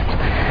defects.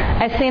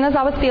 As soon as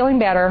I was feeling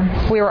better,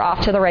 we were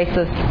off to the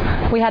races.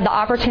 We had the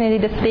opportunity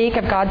to speak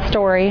of God's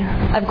story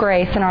of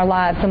grace in our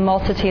lives a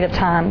multitude of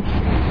times.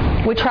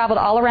 We traveled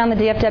all around the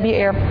DFW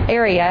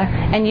area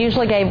and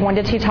usually gave 1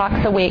 to 2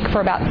 talks a week for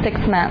about 6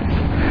 months.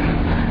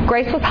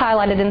 Grace was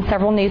highlighted in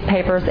several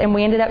newspapers, and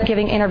we ended up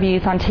giving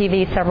interviews on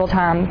TV several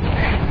times.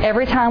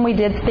 Every time we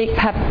did speak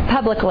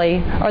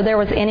publicly, or there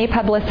was any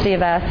publicity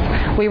of us,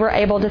 we were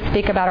able to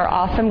speak about our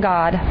awesome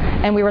God,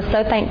 and we were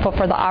so thankful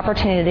for the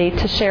opportunity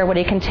to share what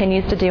He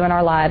continues to do in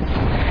our lives.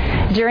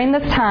 During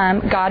this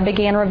time, God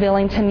began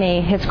revealing to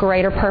me His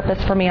greater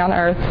purpose for me on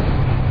earth.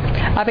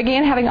 I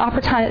began having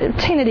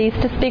opportunities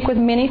to speak with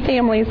many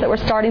families that were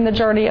starting the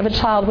journey of a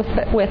child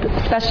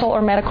with special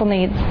or medical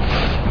needs.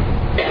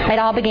 It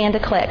all began to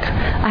click.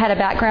 I had a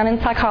background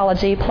in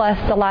psychology, plus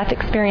the life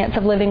experience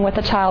of living with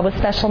a child with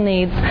special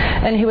needs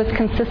and who was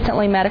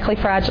consistently medically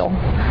fragile.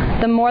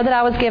 The more that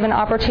I was given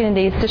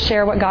opportunities to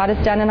share what God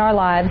has done in our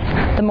lives,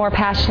 the more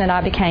passionate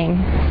I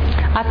became.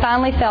 I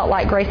finally felt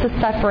like Grace's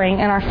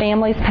suffering and our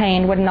family's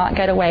pain would not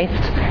go to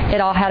waste. It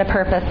all had a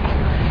purpose.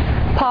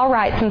 Paul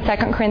writes in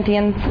 2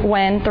 Corinthians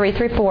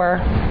 1:3-4,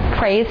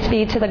 "Praise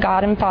be to the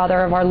God and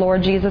Father of our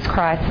Lord Jesus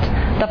Christ,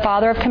 the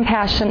Father of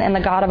compassion and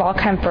the God of all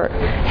comfort,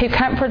 who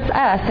comforts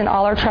us in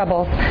all our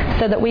troubles,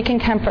 so that we can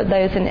comfort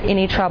those in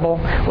any trouble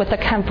with the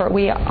comfort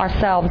we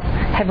ourselves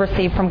have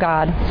received from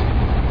God."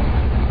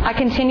 I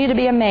continue to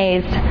be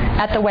amazed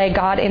at the way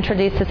God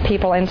introduces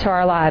people into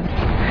our lives.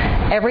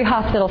 Every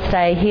hospital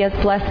stay, He has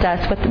blessed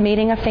us with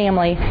meeting a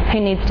family who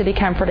needs to be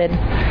comforted,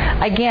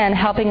 again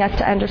helping us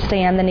to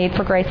understand the need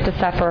for Grace to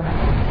suffer.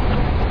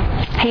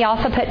 He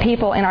also put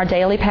people in our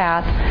daily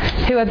path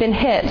who have been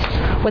hit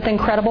with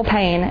incredible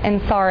pain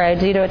and sorrow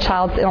due to a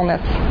child's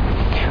illness.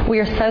 We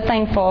are so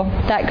thankful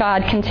that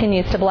God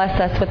continues to bless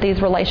us with these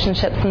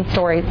relationships and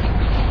stories.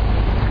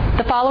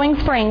 The following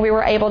spring, we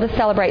were able to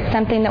celebrate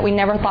something that we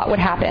never thought would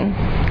happen.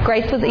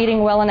 Grace was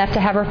eating well enough to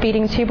have her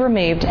feeding tube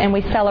removed, and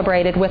we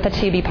celebrated with a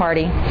tubie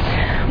party.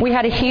 We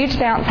had a huge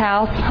bounce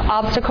house,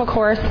 obstacle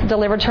course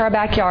delivered to our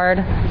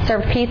backyard,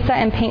 served pizza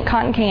and pink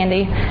cotton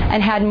candy,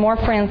 and had more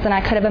friends than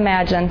I could have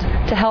imagined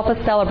to help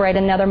us celebrate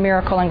another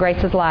miracle in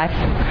Grace's life.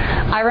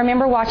 I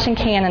remember watching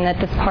Cannon at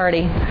this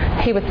party.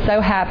 He was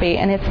so happy,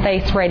 and his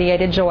face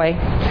radiated joy.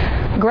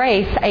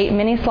 Grace ate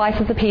many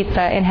slices of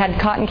pizza and had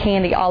cotton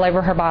candy all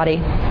over her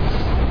body.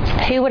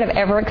 Who would have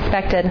ever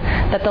expected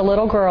that the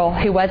little girl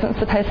who wasn't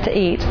supposed to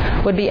eat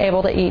would be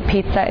able to eat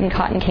pizza and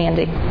cotton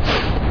candy?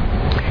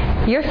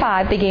 Year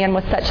 5 began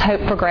with such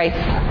hope for Grace.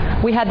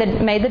 We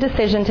had made the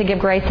decision to give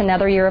Grace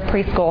another year of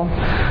preschool.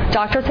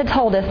 Doctors had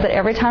told us that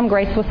every time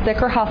Grace was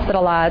sick or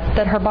hospitalized,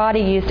 that her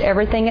body used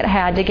everything it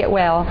had to get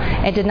well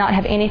and did not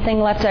have anything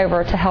left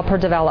over to help her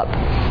develop.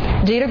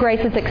 Due to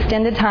Grace's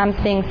extended times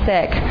being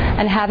sick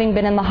and having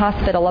been in the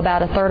hospital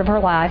about a third of her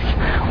life,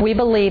 we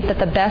believed that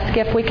the best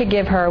gift we could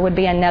give her would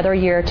be another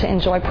year to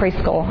enjoy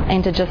preschool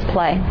and to just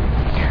play.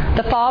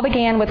 The fall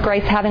began with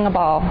Grace having a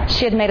ball.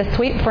 She had made a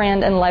sweet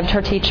friend and loved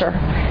her teacher.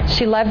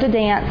 She loved to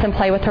dance and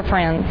play with her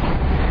friends.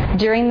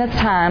 During this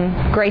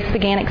time, Grace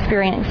began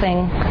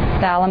experiencing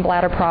bowel and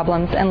bladder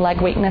problems and leg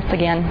weakness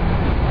again.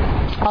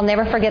 I'll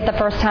never forget the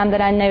first time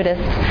that I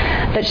noticed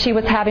that she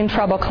was having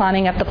trouble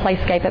climbing up the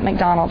playscape at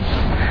McDonald's.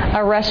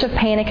 A rush of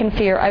panic and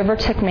fear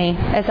overtook me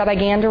as I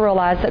began to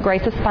realize that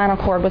Grace's spinal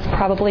cord was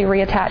probably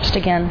reattached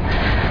again.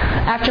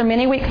 After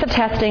many weeks of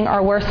testing,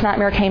 our worst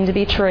nightmare came to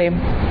be true.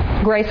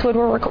 Grace would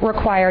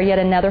require yet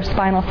another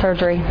spinal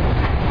surgery.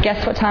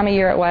 Guess what time of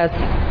year it was?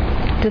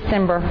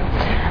 December.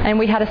 And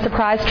we had a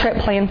surprise trip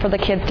planned for the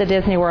kids to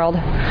Disney World.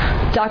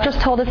 Doctors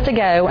told us to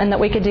go and that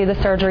we could do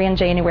the surgery in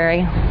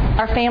January.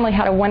 Our family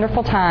had a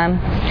wonderful time,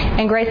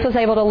 and Grace was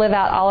able to live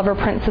out all of her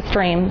princess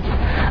dreams.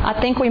 I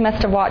think we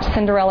must have watched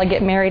Cinderella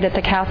get married at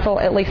the castle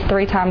at least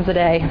 3 times a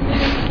day.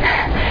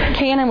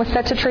 Cannon was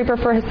such a trooper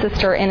for his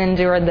sister and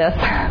endured this.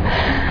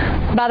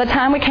 By the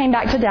time we came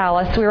back to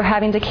Dallas, we were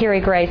having to carry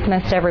Grace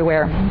most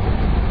everywhere.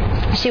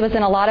 She was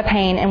in a lot of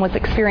pain and was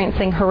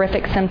experiencing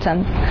horrific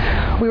symptoms.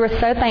 We were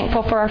so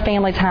thankful for our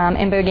family time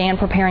and began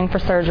preparing for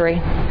surgery.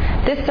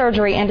 This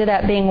surgery ended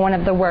up being one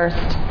of the worst,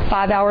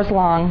 5 hours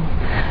long,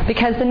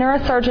 because the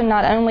neurosurgeon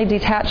not only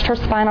detached her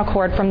spinal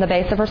cord from the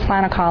base of her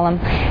spinal column,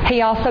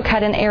 he also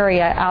cut an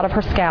area out of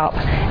her scalp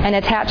and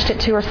attached it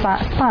to her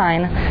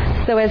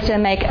spine so as to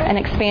make an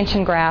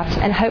expansion graft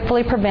and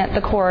hopefully prevent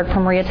the cord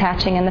from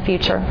reattaching in the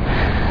future.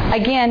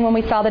 Again, when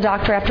we saw the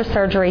doctor after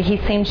surgery, he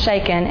seemed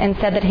shaken and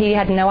said that he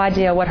had no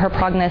idea what her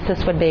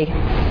prognosis would be.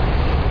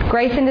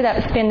 Grace ended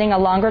up spending a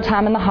longer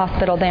time in the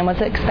hospital than was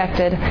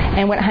expected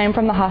and went home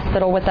from the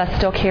hospital with us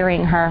still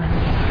carrying her.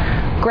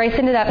 Grace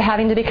ended up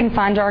having to be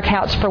confined to our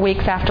couch for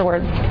weeks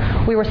afterwards.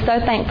 We were so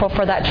thankful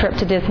for that trip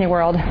to Disney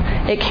World.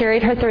 It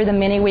carried her through the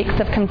many weeks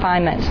of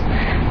confinement.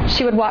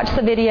 She would watch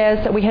the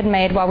videos that we had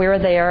made while we were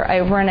there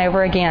over and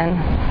over again.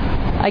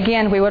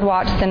 Again, we would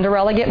watch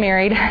Cinderella get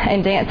married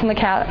and dance in the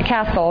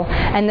castle,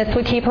 and this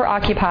would keep her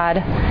occupied,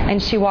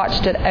 and she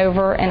watched it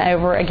over and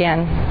over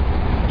again.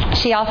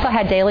 She also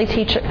had daily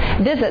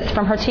visits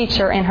from her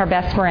teacher and her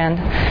best friend,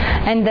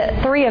 and the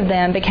 3 of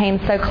them became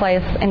so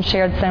close and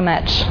shared so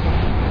much.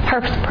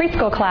 Her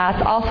preschool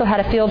class also had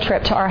a field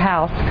trip to our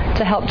house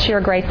to help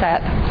cheer Grace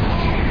up.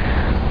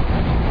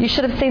 You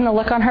should have seen the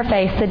look on her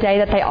face the day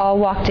that they all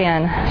walked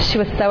in. She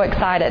was so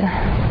excited.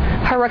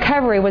 Her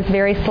recovery was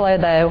very slow,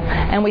 though,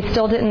 and we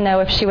still didn't know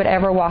if she would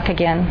ever walk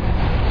again.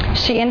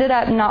 She ended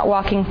up not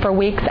walking for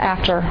weeks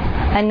after,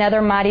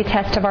 another mighty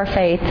test of our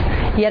faith,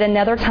 yet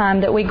another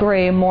time that we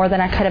grew more than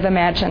I could have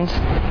imagined.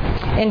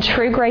 In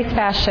true Grace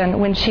fashion,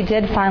 when she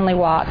did finally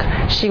walk,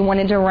 she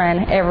wanted to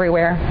run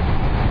everywhere.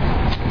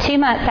 2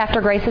 months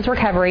after Grace's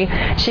recovery,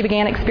 she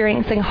began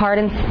experiencing heart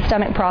and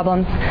stomach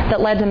problems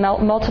that led to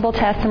multiple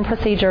tests and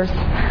procedures.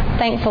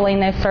 Thankfully,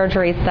 no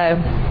surgeries, though.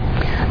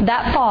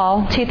 That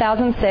fall,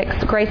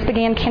 2006, Grace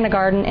began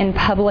kindergarten in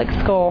public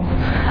school.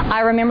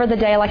 I remember the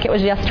day like it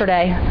was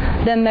yesterday.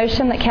 The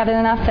emotion that Kevin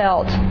and I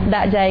felt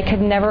that day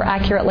could never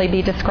accurately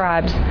be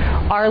described.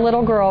 Our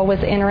little girl was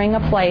entering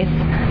a place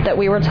that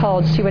we were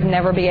told she would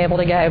never be able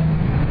to go.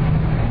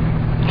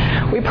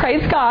 We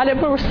praise God,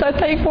 and we were so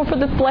thankful for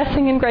this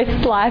blessing in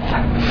Grace's life.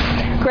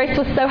 Grace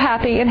was so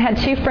happy and had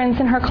 2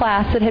 friends in her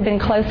class that had been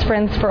close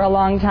friends for a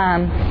long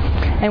time,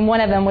 and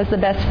one of them was the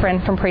best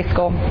friend from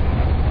preschool.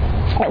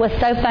 It was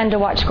so fun to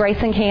watch Grace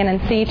and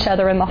Cannon see each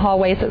other in the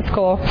hallways at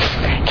school.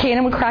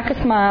 Cannon would crack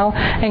a smile,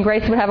 and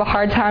Grace would have a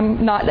hard time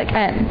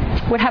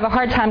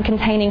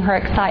containing her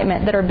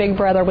excitement that her big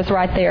brother was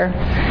right there.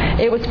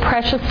 It was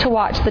precious to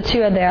watch the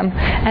 2 of them,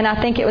 and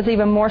I think it was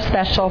even more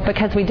special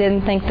because we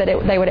didn't think that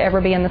they would ever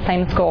be in the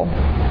same school.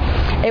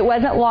 It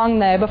wasn't long,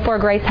 though, before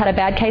Grace had a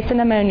bad case of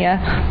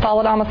pneumonia,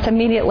 followed almost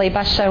immediately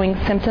by showing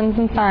symptoms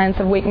and signs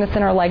of weakness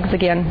in her legs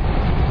again.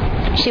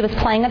 She was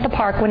playing at the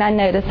park when I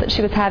noticed that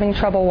she was having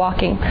trouble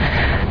walking.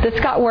 This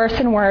got worse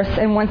and worse,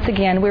 and once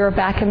again, we were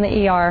back in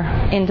the ER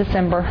in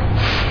December.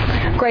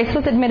 Grace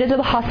was admitted to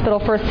the hospital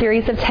for a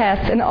series of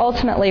tests and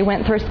ultimately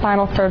went through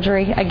spinal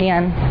surgery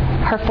again,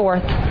 her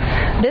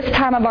 4th. This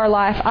time of our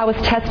life, I was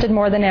tested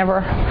more than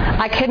ever.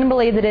 I couldn't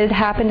believe that it had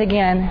happened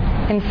again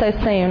and so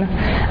soon,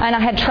 and I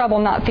had trouble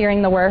not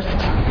fearing the worst.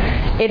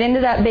 It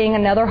ended up being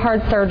another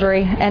hard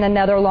surgery and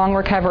another long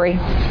recovery.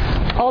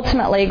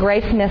 Ultimately,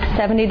 Grace missed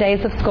 70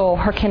 days of school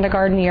her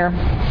kindergarten year.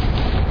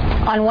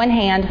 On one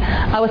hand,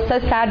 I was so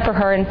sad for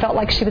her and felt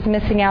like she was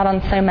missing out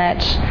on so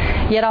much.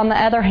 Yet on the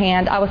other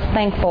hand, I was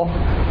thankful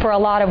for a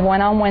lot of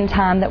one-on-one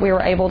time that we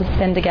were able to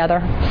spend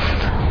together.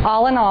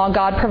 All in all,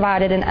 God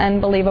provided in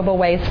unbelievable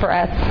ways for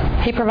us.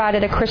 He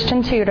provided a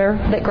Christian tutor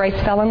that Grace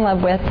fell in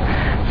love with,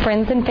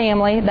 friends and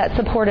family that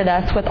supported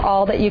us with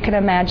all that you can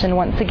imagine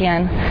once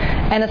again,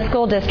 and a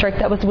school district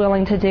that was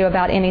willing to do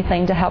about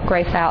anything to help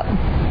Grace out.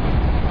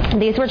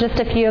 These were just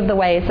a few of the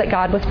ways that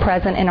God was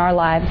present in our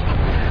lives.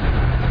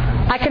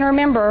 I can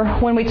remember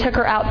when we took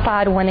her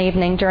outside one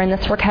evening during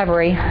this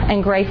recovery,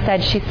 and Grace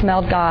said she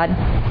smelled God.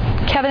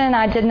 Kevin and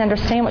I didn't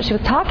understand what she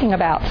was talking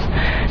about.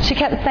 She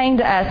kept saying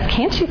to us,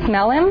 "Can't you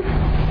smell him?"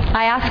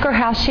 I asked her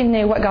how she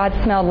knew what God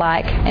smelled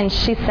like, and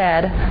she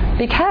said,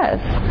 "Because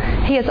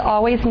he is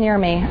always near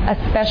me,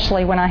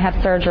 especially when I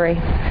have surgery."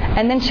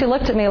 And then she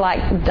looked at me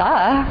like,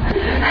 duh.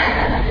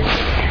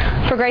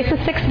 For Grace's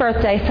 6th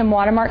birthday, some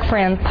Watermark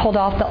friends pulled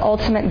off the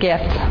ultimate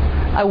gift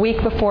a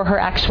week before her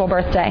actual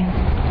birthday.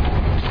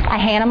 A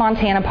Hannah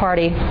Montana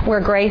party where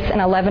Grace and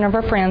 11 of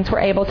her friends were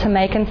able to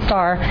make and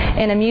star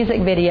in a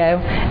music video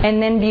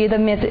and then view the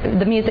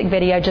music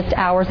video just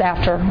hours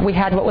after. We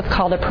had what was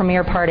called a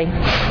premiere party.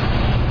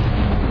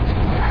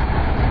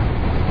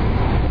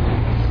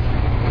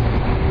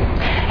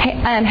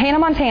 Hannah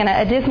Montana,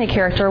 a Disney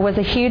character, was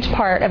a huge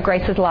part of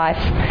Grace's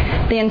life.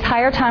 The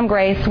entire time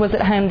Grace was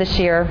at home this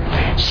year,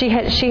 she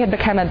had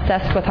become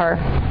obsessed with her.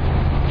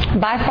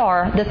 By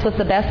far, this was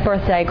the best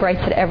birthday Grace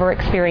had ever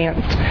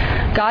experienced.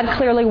 God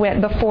clearly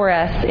went before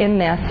us in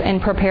this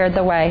and prepared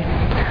the way.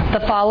 The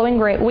following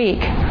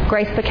week,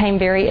 Grace became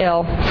very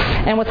ill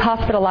and was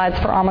hospitalized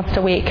for almost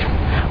a week.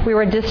 We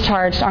were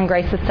discharged on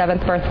Grace's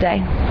 7th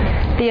birthday.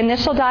 The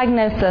initial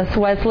diagnosis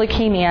was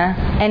leukemia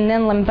and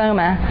then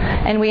lymphoma,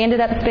 and we ended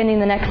up spending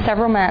the next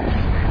several months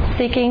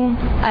seeing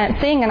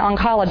an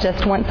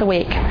oncologist once a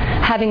week,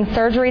 having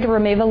surgery to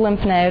remove a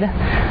lymph node,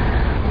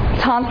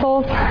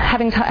 tonsils,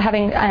 having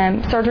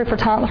surgery for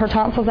her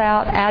tonsils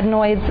out,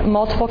 adenoids,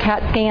 multiple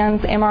CAT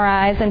scans,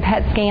 MRIs, and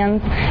PET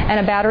scans, and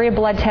a battery of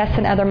blood tests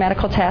and other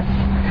medical tests.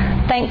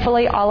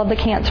 Thankfully, all of the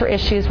cancer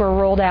issues were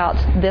ruled out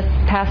this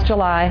past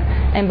July,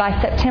 and by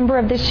September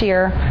of this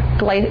year,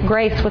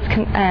 Grace was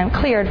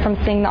cleared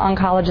from seeing the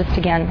oncologist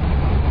again.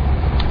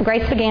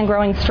 Grace began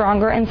growing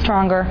stronger and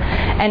stronger,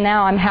 and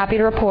now I'm happy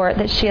to report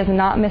that she has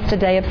not missed a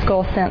day of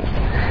school since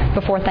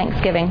before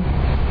Thanksgiving.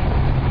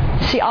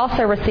 She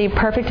also received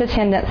perfect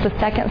attendance the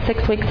second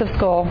 6 weeks of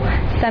school,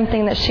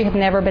 something that she had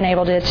never been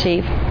able to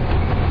achieve.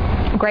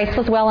 Grace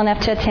was well enough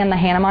to attend the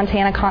Hannah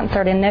Montana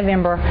concert in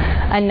November,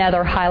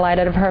 another highlight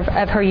of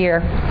her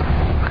year.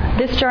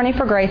 This journey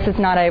for Grace is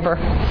not over.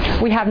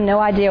 We have no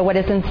idea what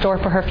is in store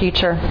for her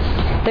future.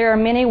 There are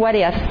many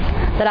what-ifs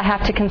that I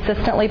have to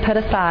consistently put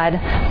aside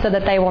so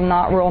that they will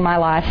not rule my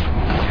life.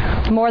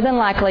 More than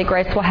likely,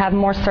 Grace will have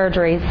more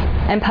surgeries,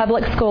 and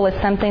public school is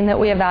something that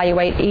we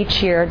evaluate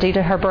each year due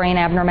to her brain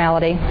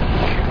abnormality.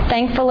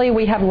 Thankfully,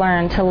 we have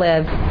learned to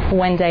live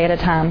one day at a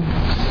time.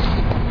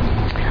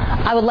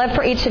 I would love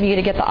for each of you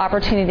to get the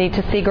opportunity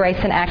to see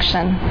Grace in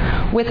action.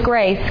 With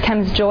Grace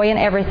comes joy in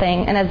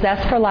everything and a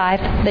zest for life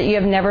that you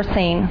have never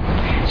seen.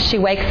 She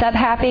wakes up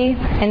happy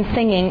and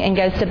singing and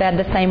goes to bed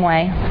the same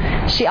way.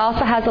 She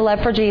also has a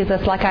love for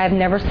Jesus like I have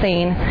never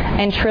seen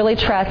and truly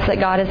trusts that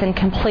God is in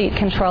complete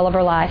control of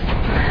her life.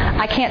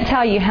 I can't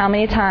tell you how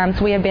many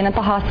times we have been at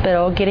the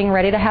hospital getting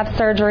ready to have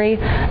surgery,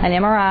 an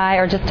MRI,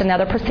 or just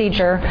another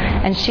procedure,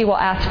 and she will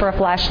ask for a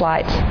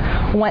flashlight.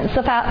 Once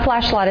the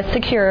flashlight is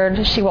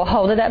secured, she will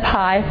hold it up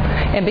high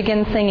and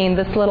begin singing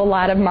 "This Little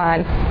Light of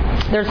Mine."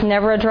 There's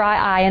never a dry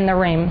eye in the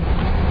room.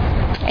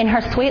 In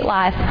her sweet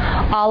life,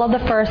 all of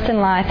the firsts in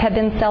life have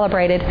been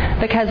celebrated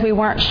because we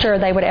weren't sure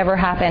they would ever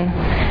happen.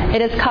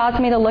 It has caused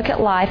me to look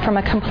at life from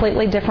a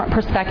completely different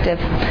perspective,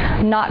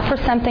 not for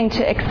something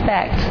to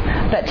expect,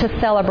 but to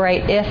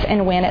celebrate if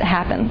and when it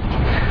happens.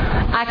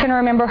 I can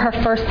remember her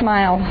first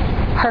smile,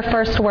 her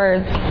first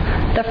words,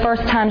 the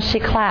first time she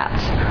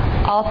clapped,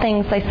 all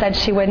things they said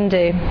she wouldn't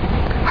do,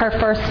 her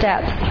first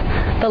steps.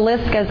 The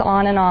list goes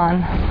on and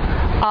on.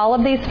 All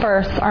of these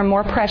firsts are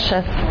more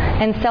precious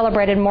and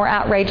celebrated more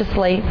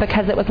outrageously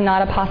because it was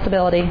not a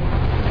possibility.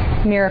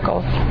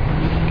 Miracles.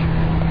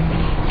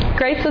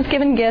 Grace was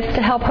given gifts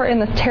to help her in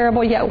this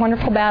terrible yet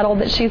wonderful battle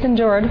that she's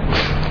endured.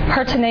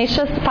 Her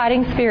tenacious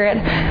fighting spirit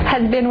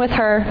has been with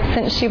her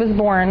since she was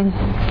born,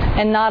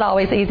 and not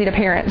always easy to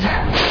parent.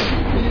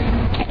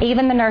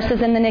 Even the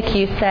nurses in the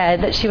NICU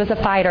said that she was a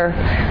fighter.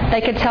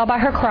 They could tell by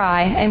her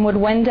cry and would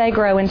one day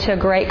grow into a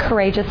great,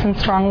 courageous, and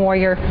strong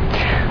warrior.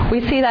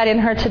 We see that in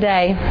her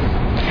today.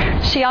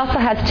 She also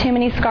has too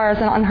many scars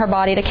on her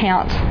body to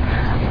count.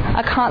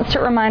 A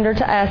constant reminder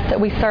to us that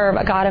we serve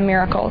a God of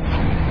miracles.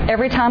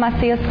 Every time I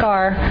see a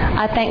scar,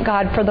 I thank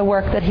God for the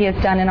work that He has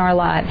done in our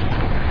lives.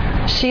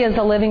 She is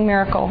a living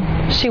miracle.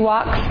 She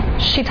walks,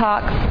 she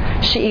talks,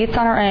 she eats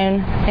on her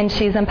own, and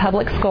she's in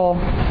public school.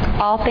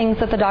 All things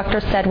that the doctor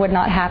said would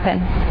not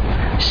happen.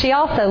 She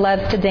also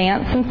loves to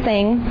dance and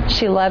sing.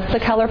 She loves the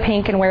color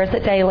pink and wears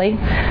it daily.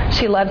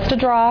 She loves to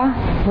draw,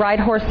 ride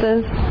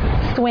horses,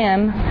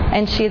 swim,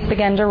 and she has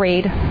begun to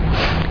read.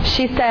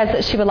 She says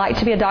that she would like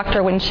to be a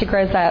doctor when she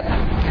grows up,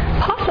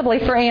 possibly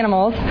for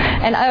animals,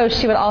 and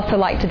she would also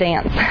like to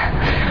dance.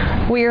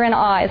 We are in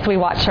awe as we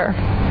watch her.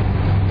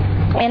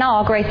 In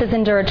all, Grace has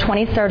endured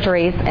 20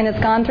 surgeries and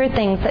has gone through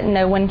things that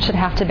no one should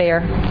have to bear.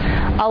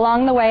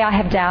 Along the way, I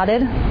have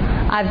doubted,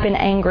 I've been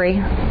angry,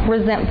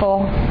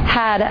 resentful,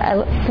 had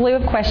a slew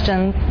of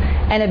questions,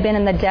 and have been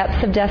in the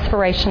depths of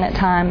desperation at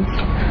times.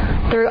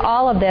 Through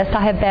all of this,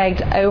 I have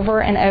begged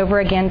over and over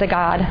again to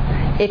God,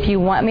 if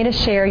you want me to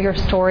share your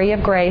story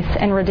of grace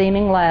and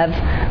redeeming love,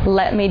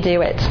 let me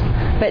do it,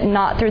 but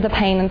not through the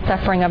pain and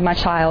suffering of my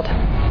child.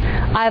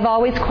 I have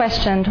always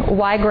questioned,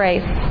 why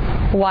grace?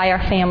 Why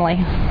our family?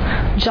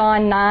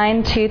 John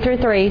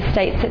 9:2-3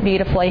 states it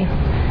beautifully.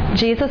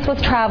 Jesus was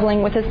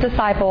traveling with his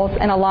disciples,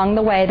 and along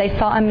the way they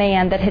saw a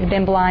man that had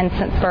been blind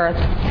since birth.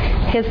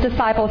 His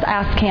disciples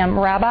asked him,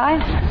 Rabbi,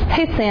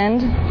 who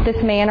sinned,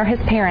 this man or his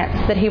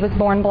parents, that he was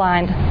born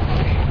blind?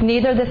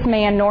 Neither this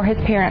man nor his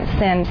parents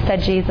sinned,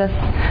 said Jesus,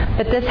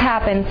 but this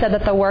happened so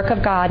that the work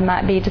of God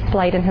might be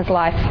displayed in his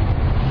life.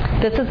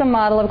 This is a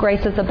model of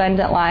Grace's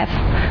abundant life.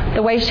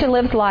 The way she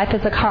lives life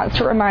is a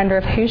constant reminder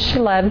of who she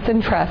loves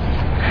and trusts.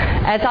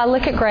 As I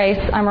look at Grace,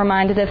 I'm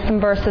reminded of some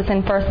verses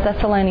in 1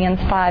 Thessalonians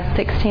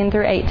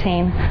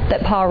 5:16-18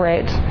 that Paul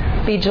wrote.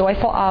 Be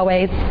joyful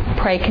always,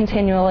 pray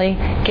continually,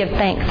 give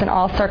thanks in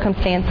all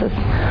circumstances.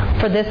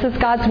 For this is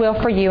God's will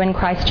for you in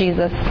Christ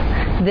Jesus.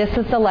 This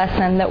is the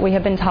lesson that we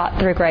have been taught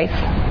through Grace.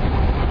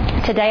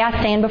 Today I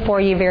stand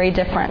before you very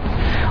different.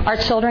 Our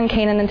children,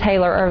 Canaan and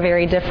Taylor, are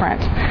very different.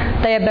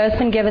 They have both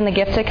been given the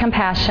gift of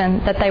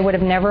compassion that they would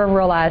have never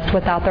realized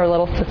without their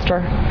little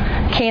sister.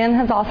 Canaan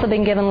has also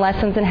been given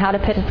lessons in how to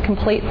put his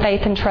complete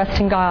faith and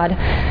trust in God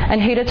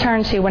and who to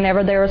turn to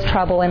whenever there is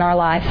trouble in our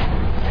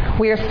life.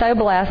 We are so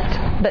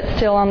blessed, but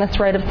still on this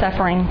road of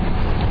suffering.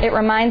 It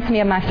reminds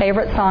me of my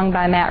favorite song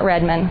by Matt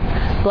Redman,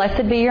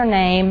 Blessed be your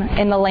name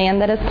in the land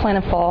that is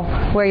plentiful,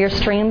 where your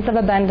streams of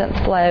abundance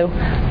flow.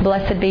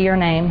 Blessed be your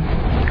name.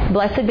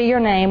 Blessed be your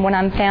name when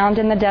I'm found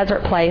in the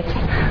desert place.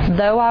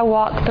 Though I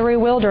walk through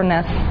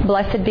wilderness,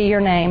 blessed be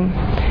your name.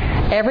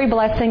 Every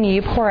blessing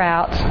you pour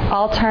out,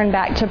 I'll turn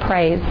back to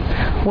praise.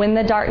 When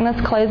the darkness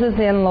closes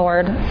in,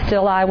 Lord,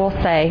 still I will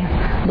say,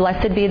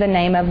 Blessed be the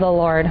name of the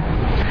Lord.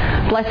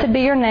 Blessed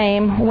be your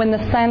name when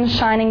the sun's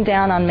shining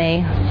down on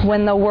me,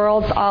 when the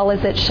world's all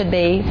as it should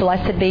be.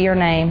 Blessed be your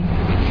name.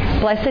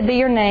 Blessed be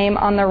your name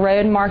on the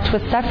road marked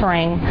with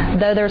suffering,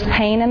 though there's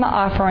pain in the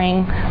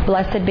offering.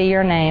 Blessed be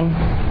your name.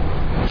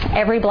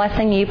 Every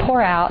blessing you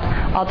pour out,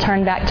 I'll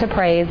turn back to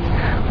praise.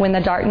 When the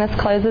darkness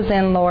closes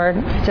in,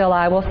 Lord, still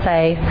I will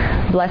say,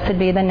 Blessed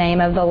be the name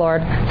of the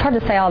Lord. It's hard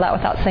to say all that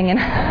without singing,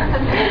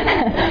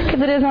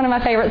 because it is one of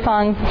my favorite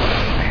songs.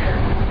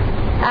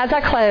 As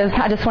I close,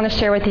 I just want to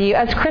share with you,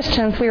 as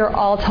Christians, we are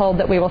all told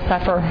that we will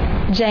suffer.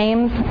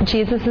 James,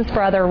 Jesus'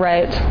 brother,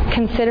 wrote,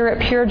 Consider it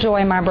pure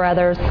joy, my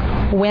brothers,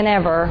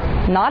 whenever,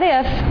 not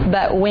if,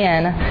 but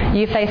when,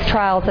 you face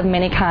trials of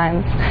many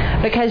kinds,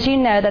 because you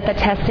know that the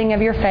testing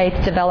of your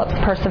faith develops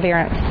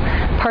perseverance.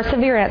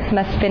 Perseverance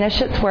must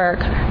finish its work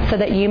so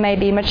that you may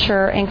be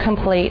mature and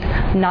complete,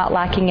 not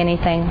lacking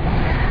anything.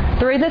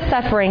 Through this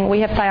suffering,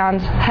 we have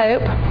found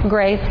hope,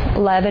 grace,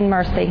 love, and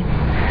mercy.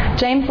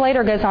 James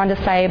later goes on to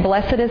say,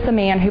 Blessed is the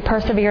man who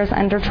perseveres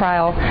under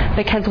trial,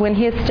 because when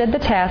he has stood the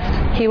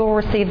test, he will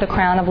receive the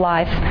crown of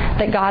life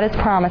that God has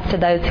promised to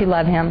those who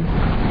love him.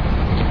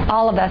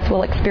 All of us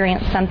will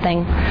experience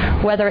something,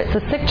 whether it's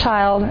a sick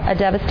child, a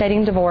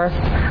devastating divorce,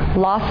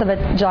 loss of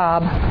a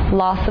job,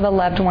 loss of a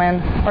loved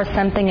one, or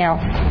something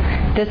else.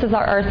 This is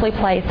our earthly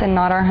place and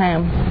not our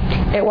home.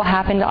 It will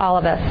happen to all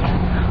of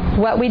us.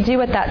 What we do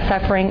with that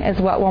suffering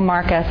is what will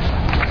mark us.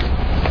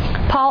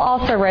 Paul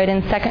also wrote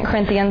in 2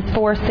 Corinthians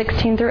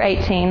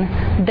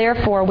 4:16-18,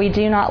 Therefore we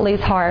do not lose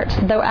heart,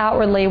 though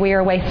outwardly we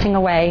are wasting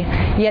away,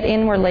 yet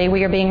inwardly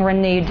we are being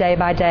renewed day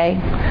by day.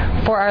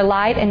 For our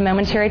light and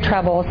momentary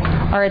troubles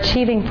are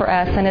achieving for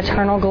us an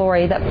eternal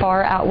glory that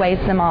far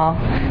outweighs them all.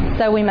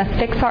 So we must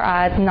fix our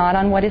eyes not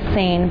on what is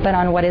seen, but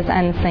on what is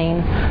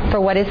unseen.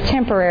 For what is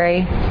seen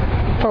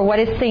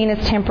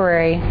is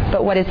temporary,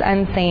 but what is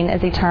unseen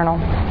is eternal.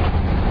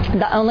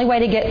 The only way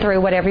to get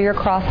through whatever your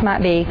cross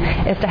might be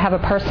is to have a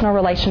personal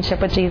relationship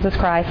with Jesus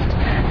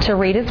Christ, to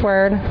read His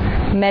Word,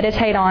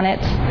 meditate on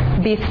it,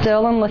 be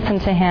still and listen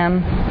to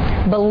Him,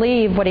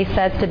 believe what He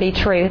says to be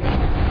truth,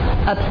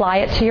 apply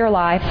it to your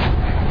life,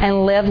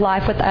 and live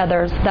life with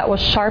others that will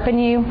sharpen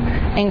you,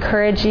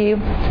 encourage you,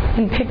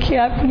 and pick you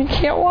up when you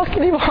can't walk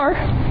anymore.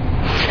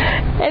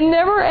 And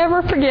never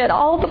ever forget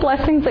all of the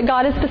blessings that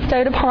God has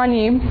bestowed upon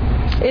you.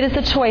 It is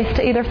a choice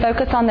to either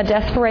focus on the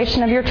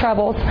desperation of your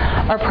troubles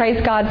or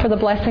praise God for the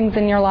blessings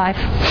in your life.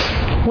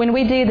 When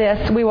we do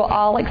this, we will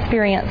all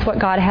experience what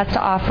God has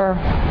to offer,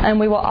 and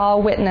we will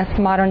all witness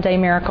modern-day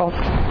miracles.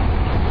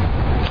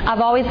 I've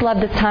always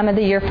loved this time of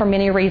the year for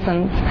many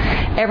reasons.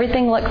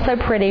 Everything looks so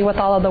pretty with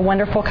all of the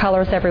wonderful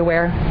colors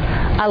everywhere.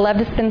 I love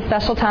to spend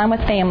special time with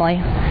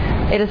family.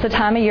 It is the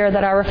time of year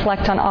that I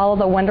reflect on all of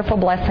the wonderful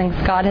blessings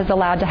God has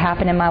allowed to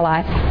happen in my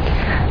life.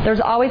 There's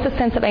always a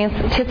sense of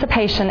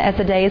anticipation as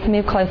the days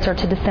move closer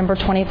to December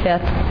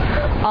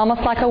 25th,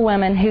 almost like a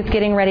woman who's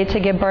getting ready to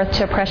give birth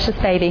to a precious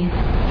baby.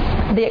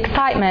 The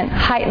excitement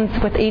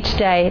heightens with each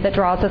day that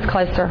draws us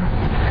closer.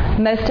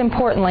 Most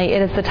importantly,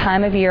 it is the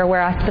time of year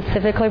where I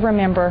specifically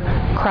remember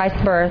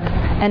Christ's birth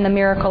and the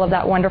miracle of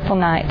that wonderful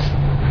night.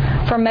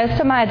 For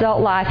most of my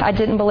adult life, I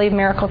didn't believe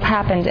miracles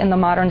happened in the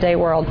modern-day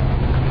world.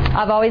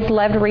 I've always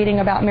loved reading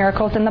about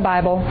miracles in the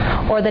Bible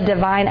or the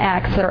divine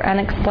acts that are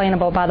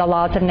unexplainable by the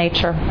laws of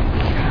nature.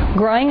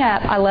 Growing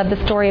up, I loved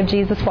the story of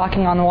Jesus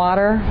walking on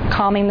water,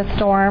 calming the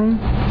storm,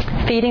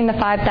 feeding the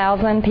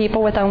 5,000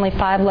 people with only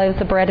 5 loaves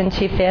of bread and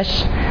 2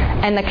 fish,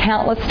 and the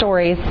countless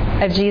stories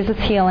of Jesus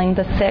healing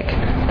the sick,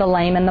 the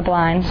lame, and the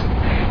blind.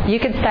 You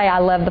could say I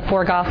loved the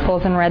 4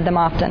 Gospels and read them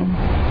often.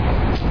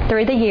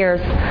 Through the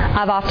years,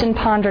 I've often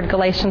pondered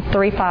Galatians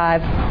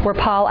 3:5, where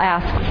Paul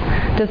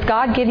asks, does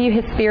God give you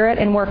His Spirit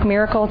and work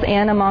miracles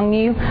in among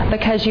you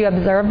because you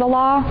observe the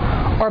law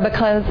or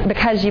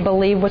because you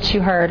believe what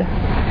you heard?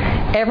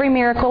 Every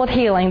miracle of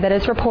healing that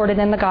is reported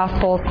in the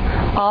Gospels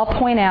all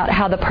point out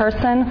how the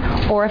person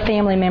or a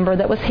family member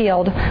that was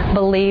healed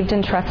believed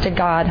and trusted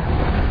God.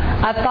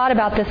 I've thought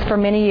about this for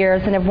many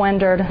years and have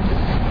wondered,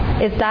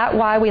 is that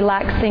why we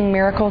lack seeing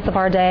miracles of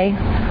our day?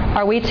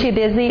 Are we too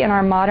busy in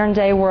our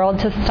modern-day world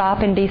to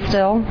stop and be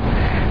still?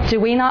 Do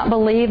we not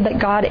believe that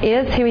God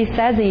is who He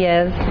says He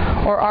is,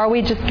 or are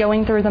we just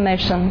going through the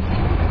motions?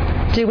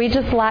 Do we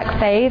just lack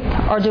faith,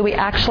 or do we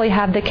actually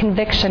have the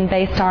conviction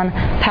based on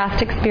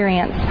past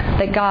experience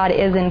that God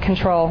is in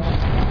control?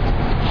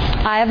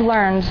 I have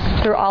learned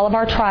through all of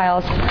our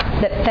trials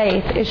that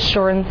faith is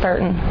sure and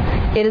certain.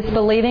 It is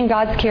believing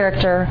God's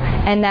character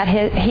and that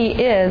He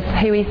is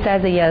who He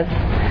says He is.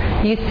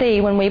 You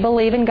see, when we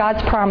believe in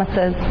God's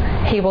promises,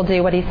 He will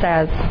do what He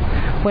says.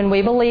 When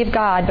we believe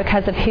God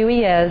because of who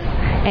He is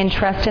and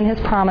trust in His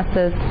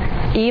promises,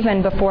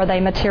 even before they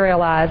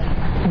materialize,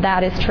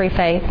 that is true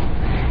faith.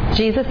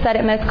 Jesus said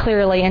it most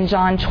clearly in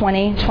John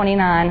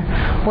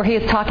 20:29, where He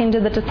is talking to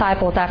the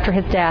disciples after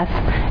His death,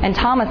 and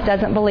Thomas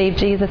doesn't believe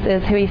Jesus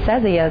is who He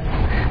says He is.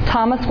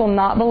 Thomas will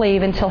not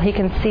believe until he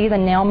can see the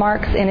nail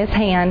marks in His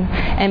hand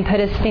and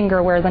put his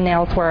finger where the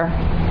nails were.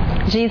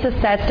 Jesus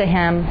says to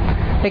him,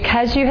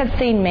 because you have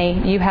seen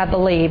me, you have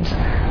believed.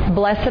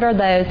 Blessed are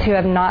those who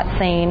have not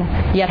seen,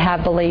 yet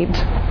have believed.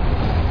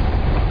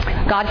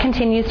 God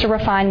continues to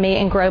refine me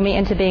and grow me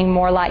into being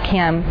more like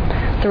Him.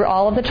 Through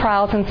all of the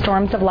trials and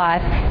storms of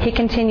life, He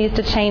continues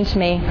to change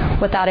me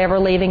without ever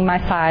leaving my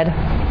side.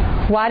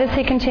 Why does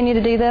He continue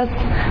to do this?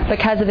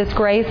 Because of His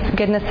grace,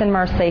 goodness, and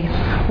mercy.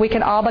 We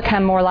can all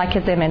become more like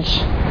His image.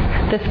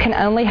 This can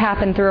only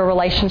happen through a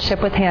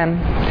relationship with Him.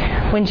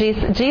 When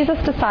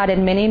Jesus decided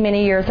many,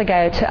 many years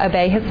ago to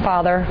obey His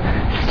Father,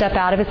 step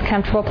out of His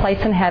comfortable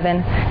place in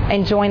heaven,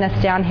 and join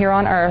us down here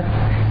on earth,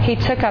 He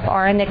took up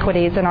our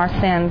iniquities and our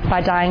sins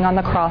by dying on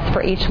the cross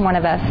for each one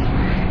of us.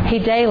 He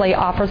daily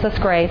offers us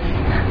grace,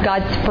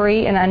 God's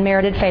free and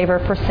unmerited favor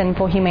for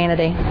sinful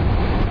humanity.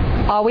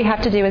 All we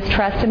have to do is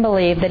trust and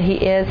believe that He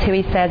is who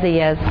He says He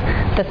is,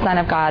 the Son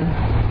of God.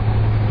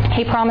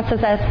 He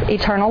promises us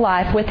eternal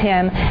life with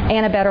Him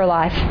and a better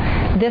life.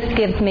 This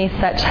gives me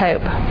such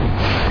hope.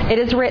 It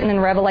is written in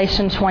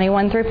Revelation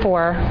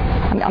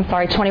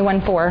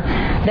 21:4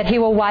 that He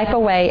will wipe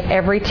away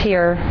every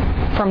tear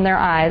from their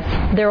eyes.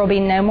 There will be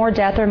no more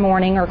death or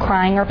mourning or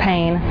crying or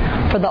pain,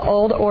 for the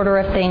old order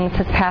of things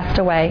has passed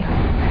away.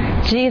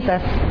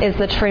 Jesus is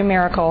the true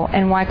miracle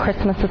and why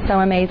Christmas is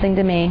so amazing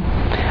to me.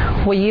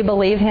 Will you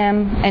believe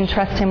Him and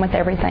trust Him with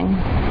everything?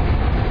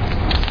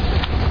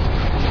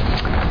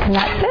 And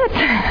that's it.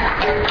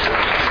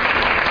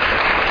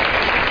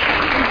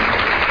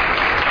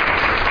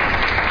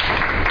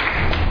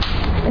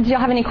 Do y'all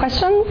have any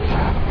questions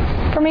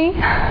for me?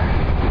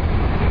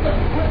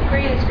 What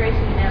grade is Gracie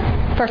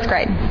now? First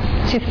grade.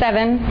 She's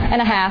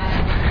 7.5.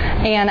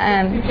 And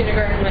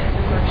kindergarten went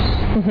to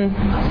first.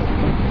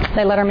 Awesome.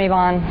 They let her move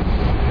on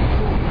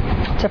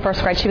to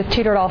first grade. She was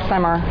tutored all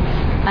summer.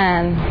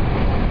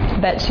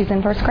 But she's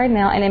in first grade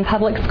now. And in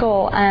public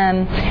school,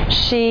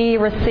 she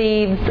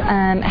receives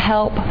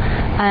help,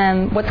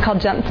 what's called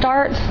Jump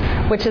Start,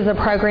 which is a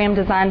program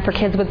designed for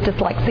kids with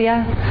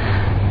dyslexia.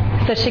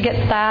 So she gets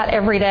that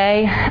every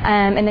day.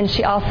 And then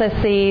she also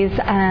sees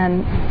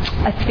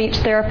a speech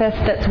therapist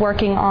that's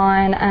working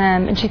on,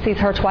 and she sees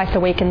her twice a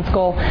week in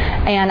school.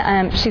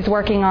 And she's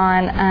working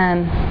on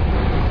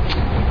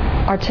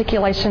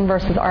articulation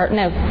versus art.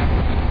 No.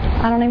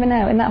 I don't even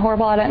know. Isn't that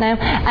horrible? I don't know.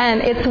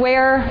 It's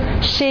where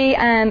she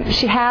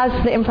has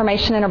the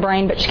information in her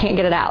brain, but she can't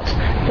get it out.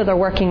 So they're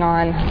working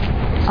on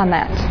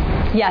that.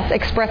 Yes,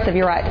 expressive.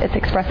 You're right. It's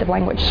expressive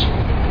language.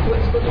 What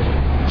school?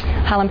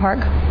 Highland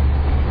Park.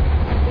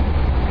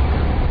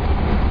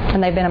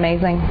 And they've been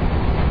amazing.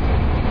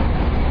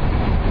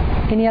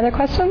 Any other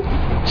questions?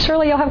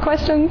 Surely you'll have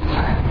questions.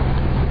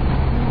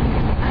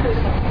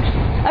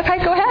 Okay,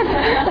 go ahead.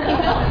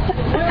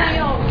 Where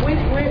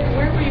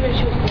were you when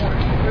she was born?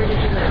 Where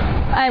did you live?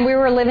 And we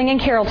were living in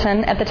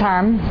Carrollton at the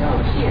time.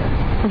 Oh, here.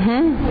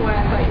 Mm-hmm. Oh,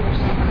 I thought you were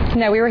somewhere.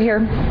 No, we were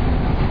here.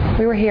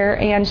 We were here,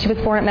 and she was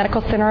born at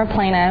Medical Center of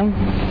Plano. Did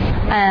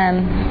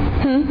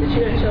she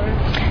go to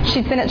Children's?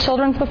 She's been at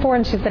Children's before,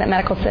 and she's been at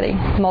Medical City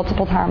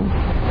multiple times.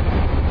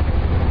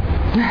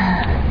 I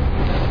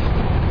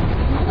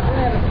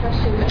have a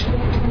question. I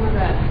think it's more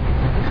about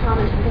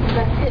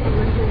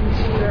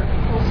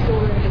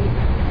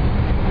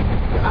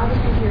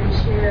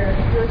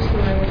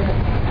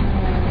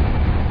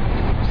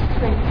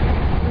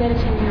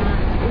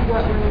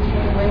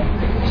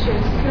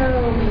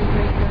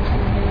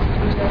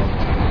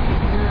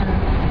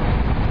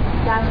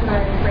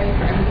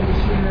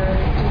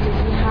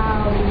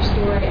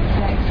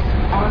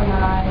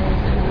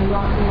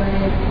walk away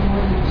with more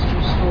than just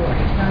your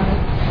story, right?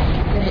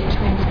 That it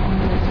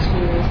transformed us to.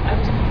 I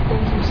just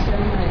thank you so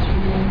much for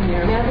being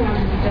here. Now that I'm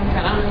just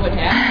dumbfounded, I don't know what to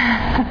ask.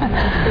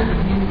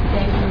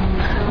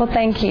 Well,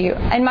 thank you.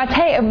 And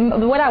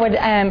what I would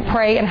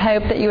pray and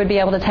hope that you would be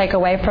able to take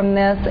away from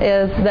this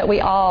is that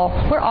we're all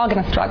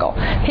going to struggle.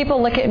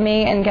 People look at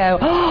me and go,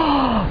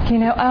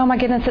 oh my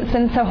goodness, it's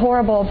been so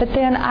horrible. But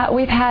then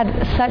we've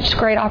had such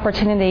great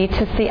opportunity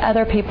to see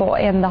other people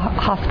in the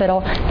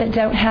hospital that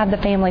don't have the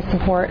family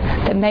support,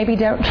 that maybe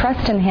don't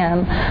trust in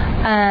Him,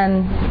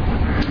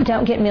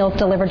 don't get meals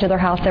delivered to their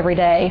house every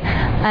day.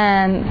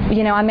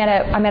 I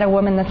met a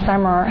woman this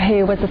summer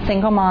who was a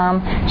single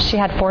mom. She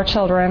had 4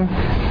 children.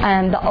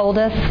 The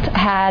oldest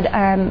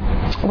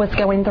was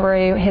going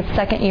through his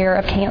 2nd year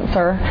of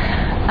cancer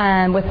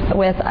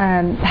with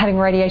having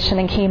radiation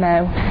and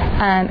chemo.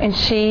 And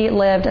she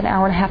lived an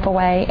hour and a half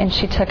away, and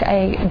she took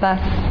a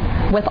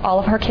bus with all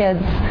of her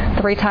kids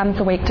 3 times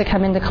a week to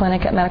come into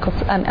clinic at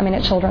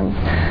at Children's.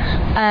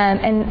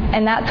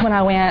 And that's when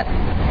I went,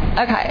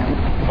 okay,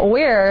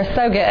 we're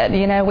so good.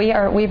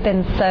 We've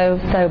been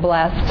so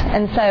blessed.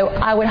 And so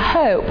I would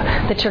hope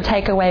that your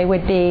takeaway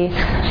would be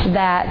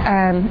that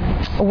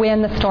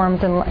when the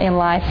storms in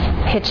life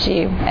hit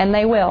you, and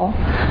they will,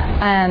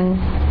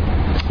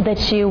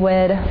 that you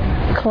would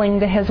cling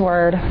to His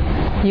Word.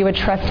 You would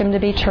trust Him to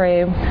be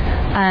true.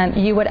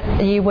 You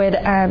would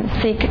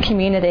seek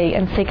community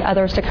and seek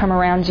others to come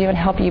around you and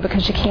help you,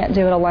 because you can't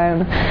do it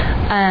alone.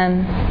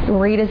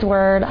 Read His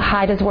Word,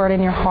 hide His Word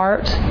in your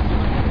heart,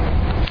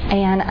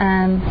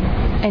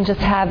 and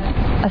just have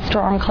a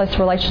strong, close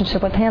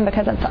relationship with Him,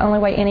 because that's the only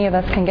way any of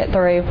us can get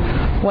through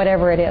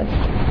whatever it is.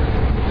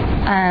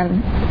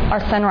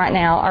 Our son right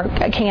now,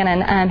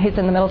 Cannon, who's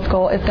in the middle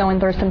school, is going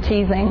through some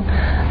teasing.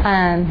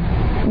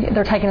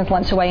 They're taking his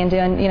lunch away and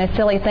doing,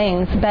 silly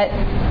things. But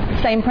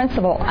same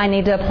principle. I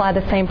need to apply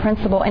the same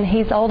principle. And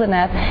he's old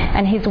enough,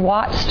 and he's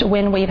watched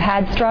when we've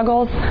had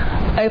struggles,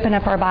 open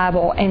up our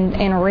Bible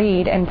and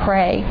read and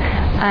pray.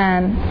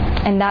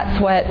 And that's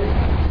what,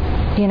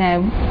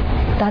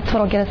 that's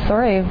what'll get us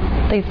through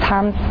these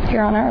times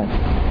here on earth.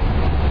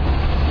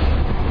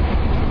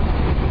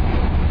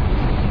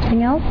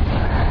 Anything else?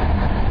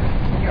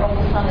 Your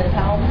oldest son is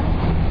how old now?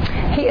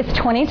 He is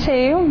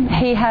 22.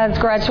 He has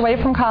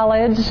graduated from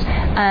college,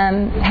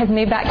 has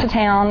moved back to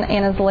town,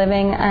 and is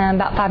living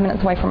about 5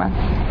 minutes away from us.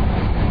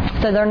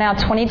 So they're now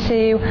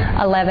 22,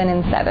 11,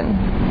 and 7.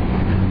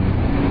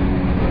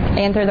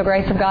 And through the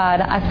grace of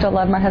God, I still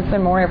love my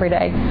husband more every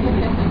day.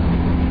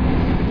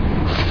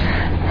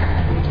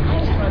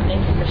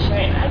 Thank you for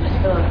sharing. I just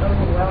feel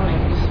overwhelming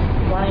just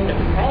wanting to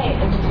pray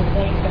and just to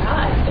thank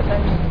God, because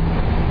I'm just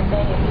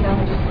amazed,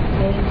 just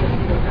amazed to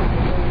see what's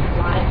happening in your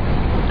life.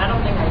 I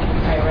don't think I can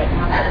pray right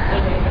now, but if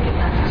there's anybody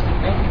not just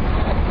pray.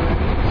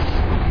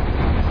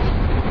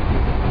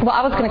 Well,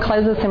 I was going to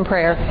close this in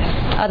prayer.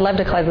 I'd love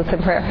to close this in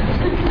prayer.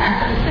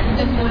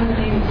 Just one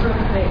thing real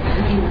quick.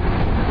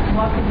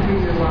 Walking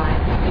through your life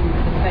and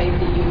the faith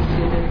that you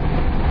exhibit,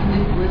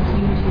 just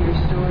listening to your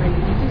story,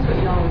 it's just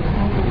what y'all were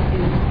saying.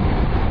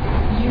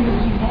 You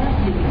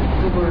have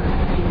the Word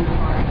in your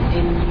heart,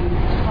 and you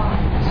taught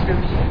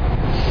Scripture,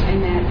 and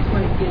that's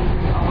what gets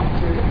us all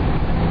through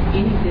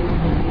any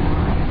difficulty in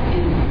life.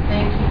 And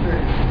thank you for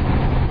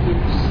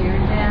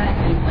sharing that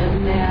and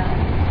living that.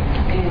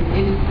 And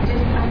it's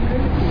just, I'm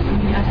grateful.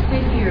 I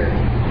sit here,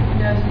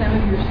 know some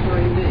of your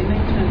story, but it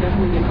makes me go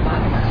home and get my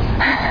Bible out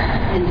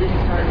and just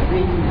start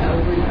reading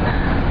over and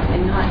over,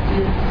 and not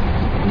just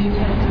New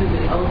Testament,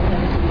 but Old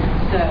Testament.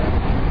 So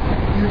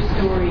your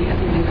story, I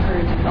think,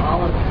 encourages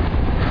all of us.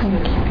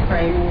 Thank you.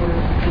 Pray more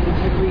and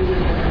to read it.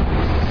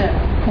 So,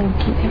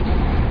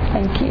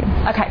 Thank you.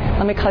 Okay,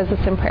 let me close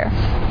this in prayer.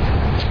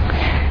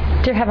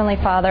 Dear Heavenly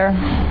Father,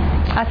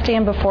 I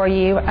stand before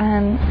you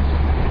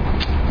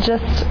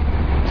just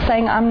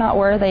saying I'm not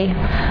worthy.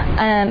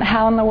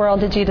 How in the world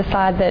did you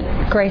decide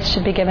that grace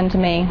should be given to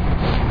me?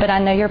 But I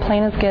know your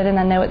plan is good, and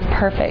I know it's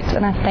perfect,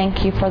 and I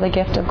thank you for the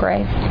gift of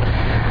grace.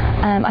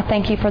 I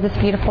thank you for this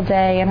beautiful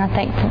day, and I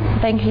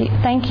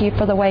thank you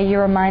for the way you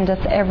remind us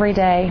every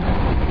day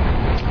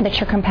that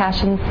your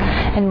compassions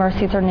and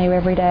mercies are new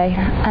every day.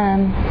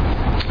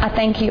 I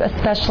thank you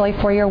especially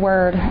for your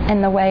word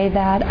and the way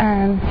that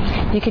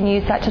you can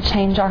use that to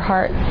change our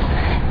hearts,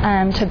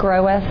 to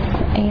grow us,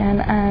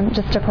 and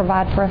just to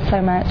provide for us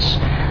so much.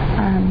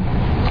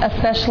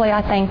 Especially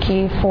I thank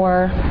you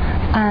for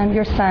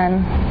your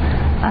son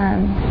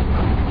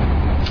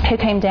who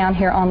came down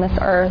here on this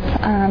earth,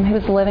 who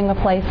was living a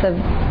place of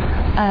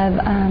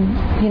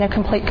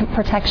complete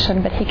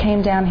protection, but he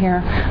came down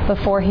here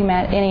before he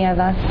met any of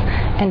us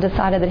and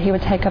decided that he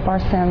would take up our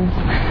sins.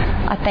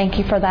 I thank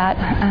you for that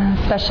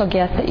special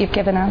gift that you've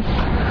given us.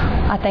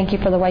 I thank you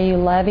for the way you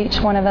love each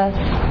one of us.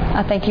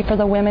 I thank you for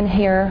the women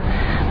here.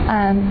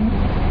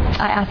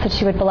 I ask that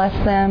you would bless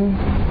them,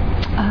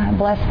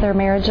 bless their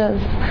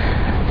marriages,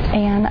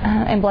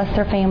 and bless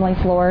their families,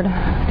 Lord.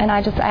 And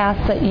I just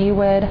ask that you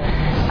would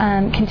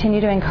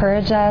continue to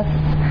encourage us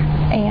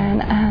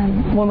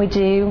And when we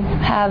do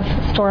have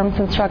storms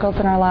and struggles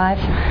in our life,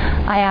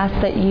 I ask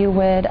that you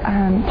would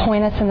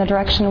point us in the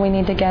direction we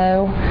need to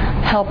go.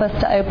 Help us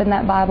to open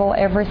that Bible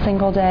every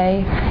single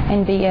day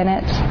and be in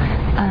it.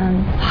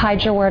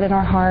 Hide your word in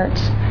our heart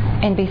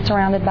and be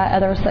surrounded by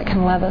others that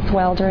can love us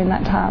well during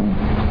that time.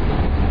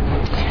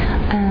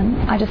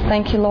 I just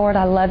thank you, Lord.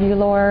 I love you,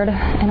 Lord.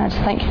 And I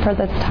just thank you for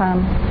this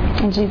time.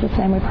 In Jesus'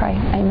 name we pray.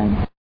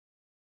 Amen.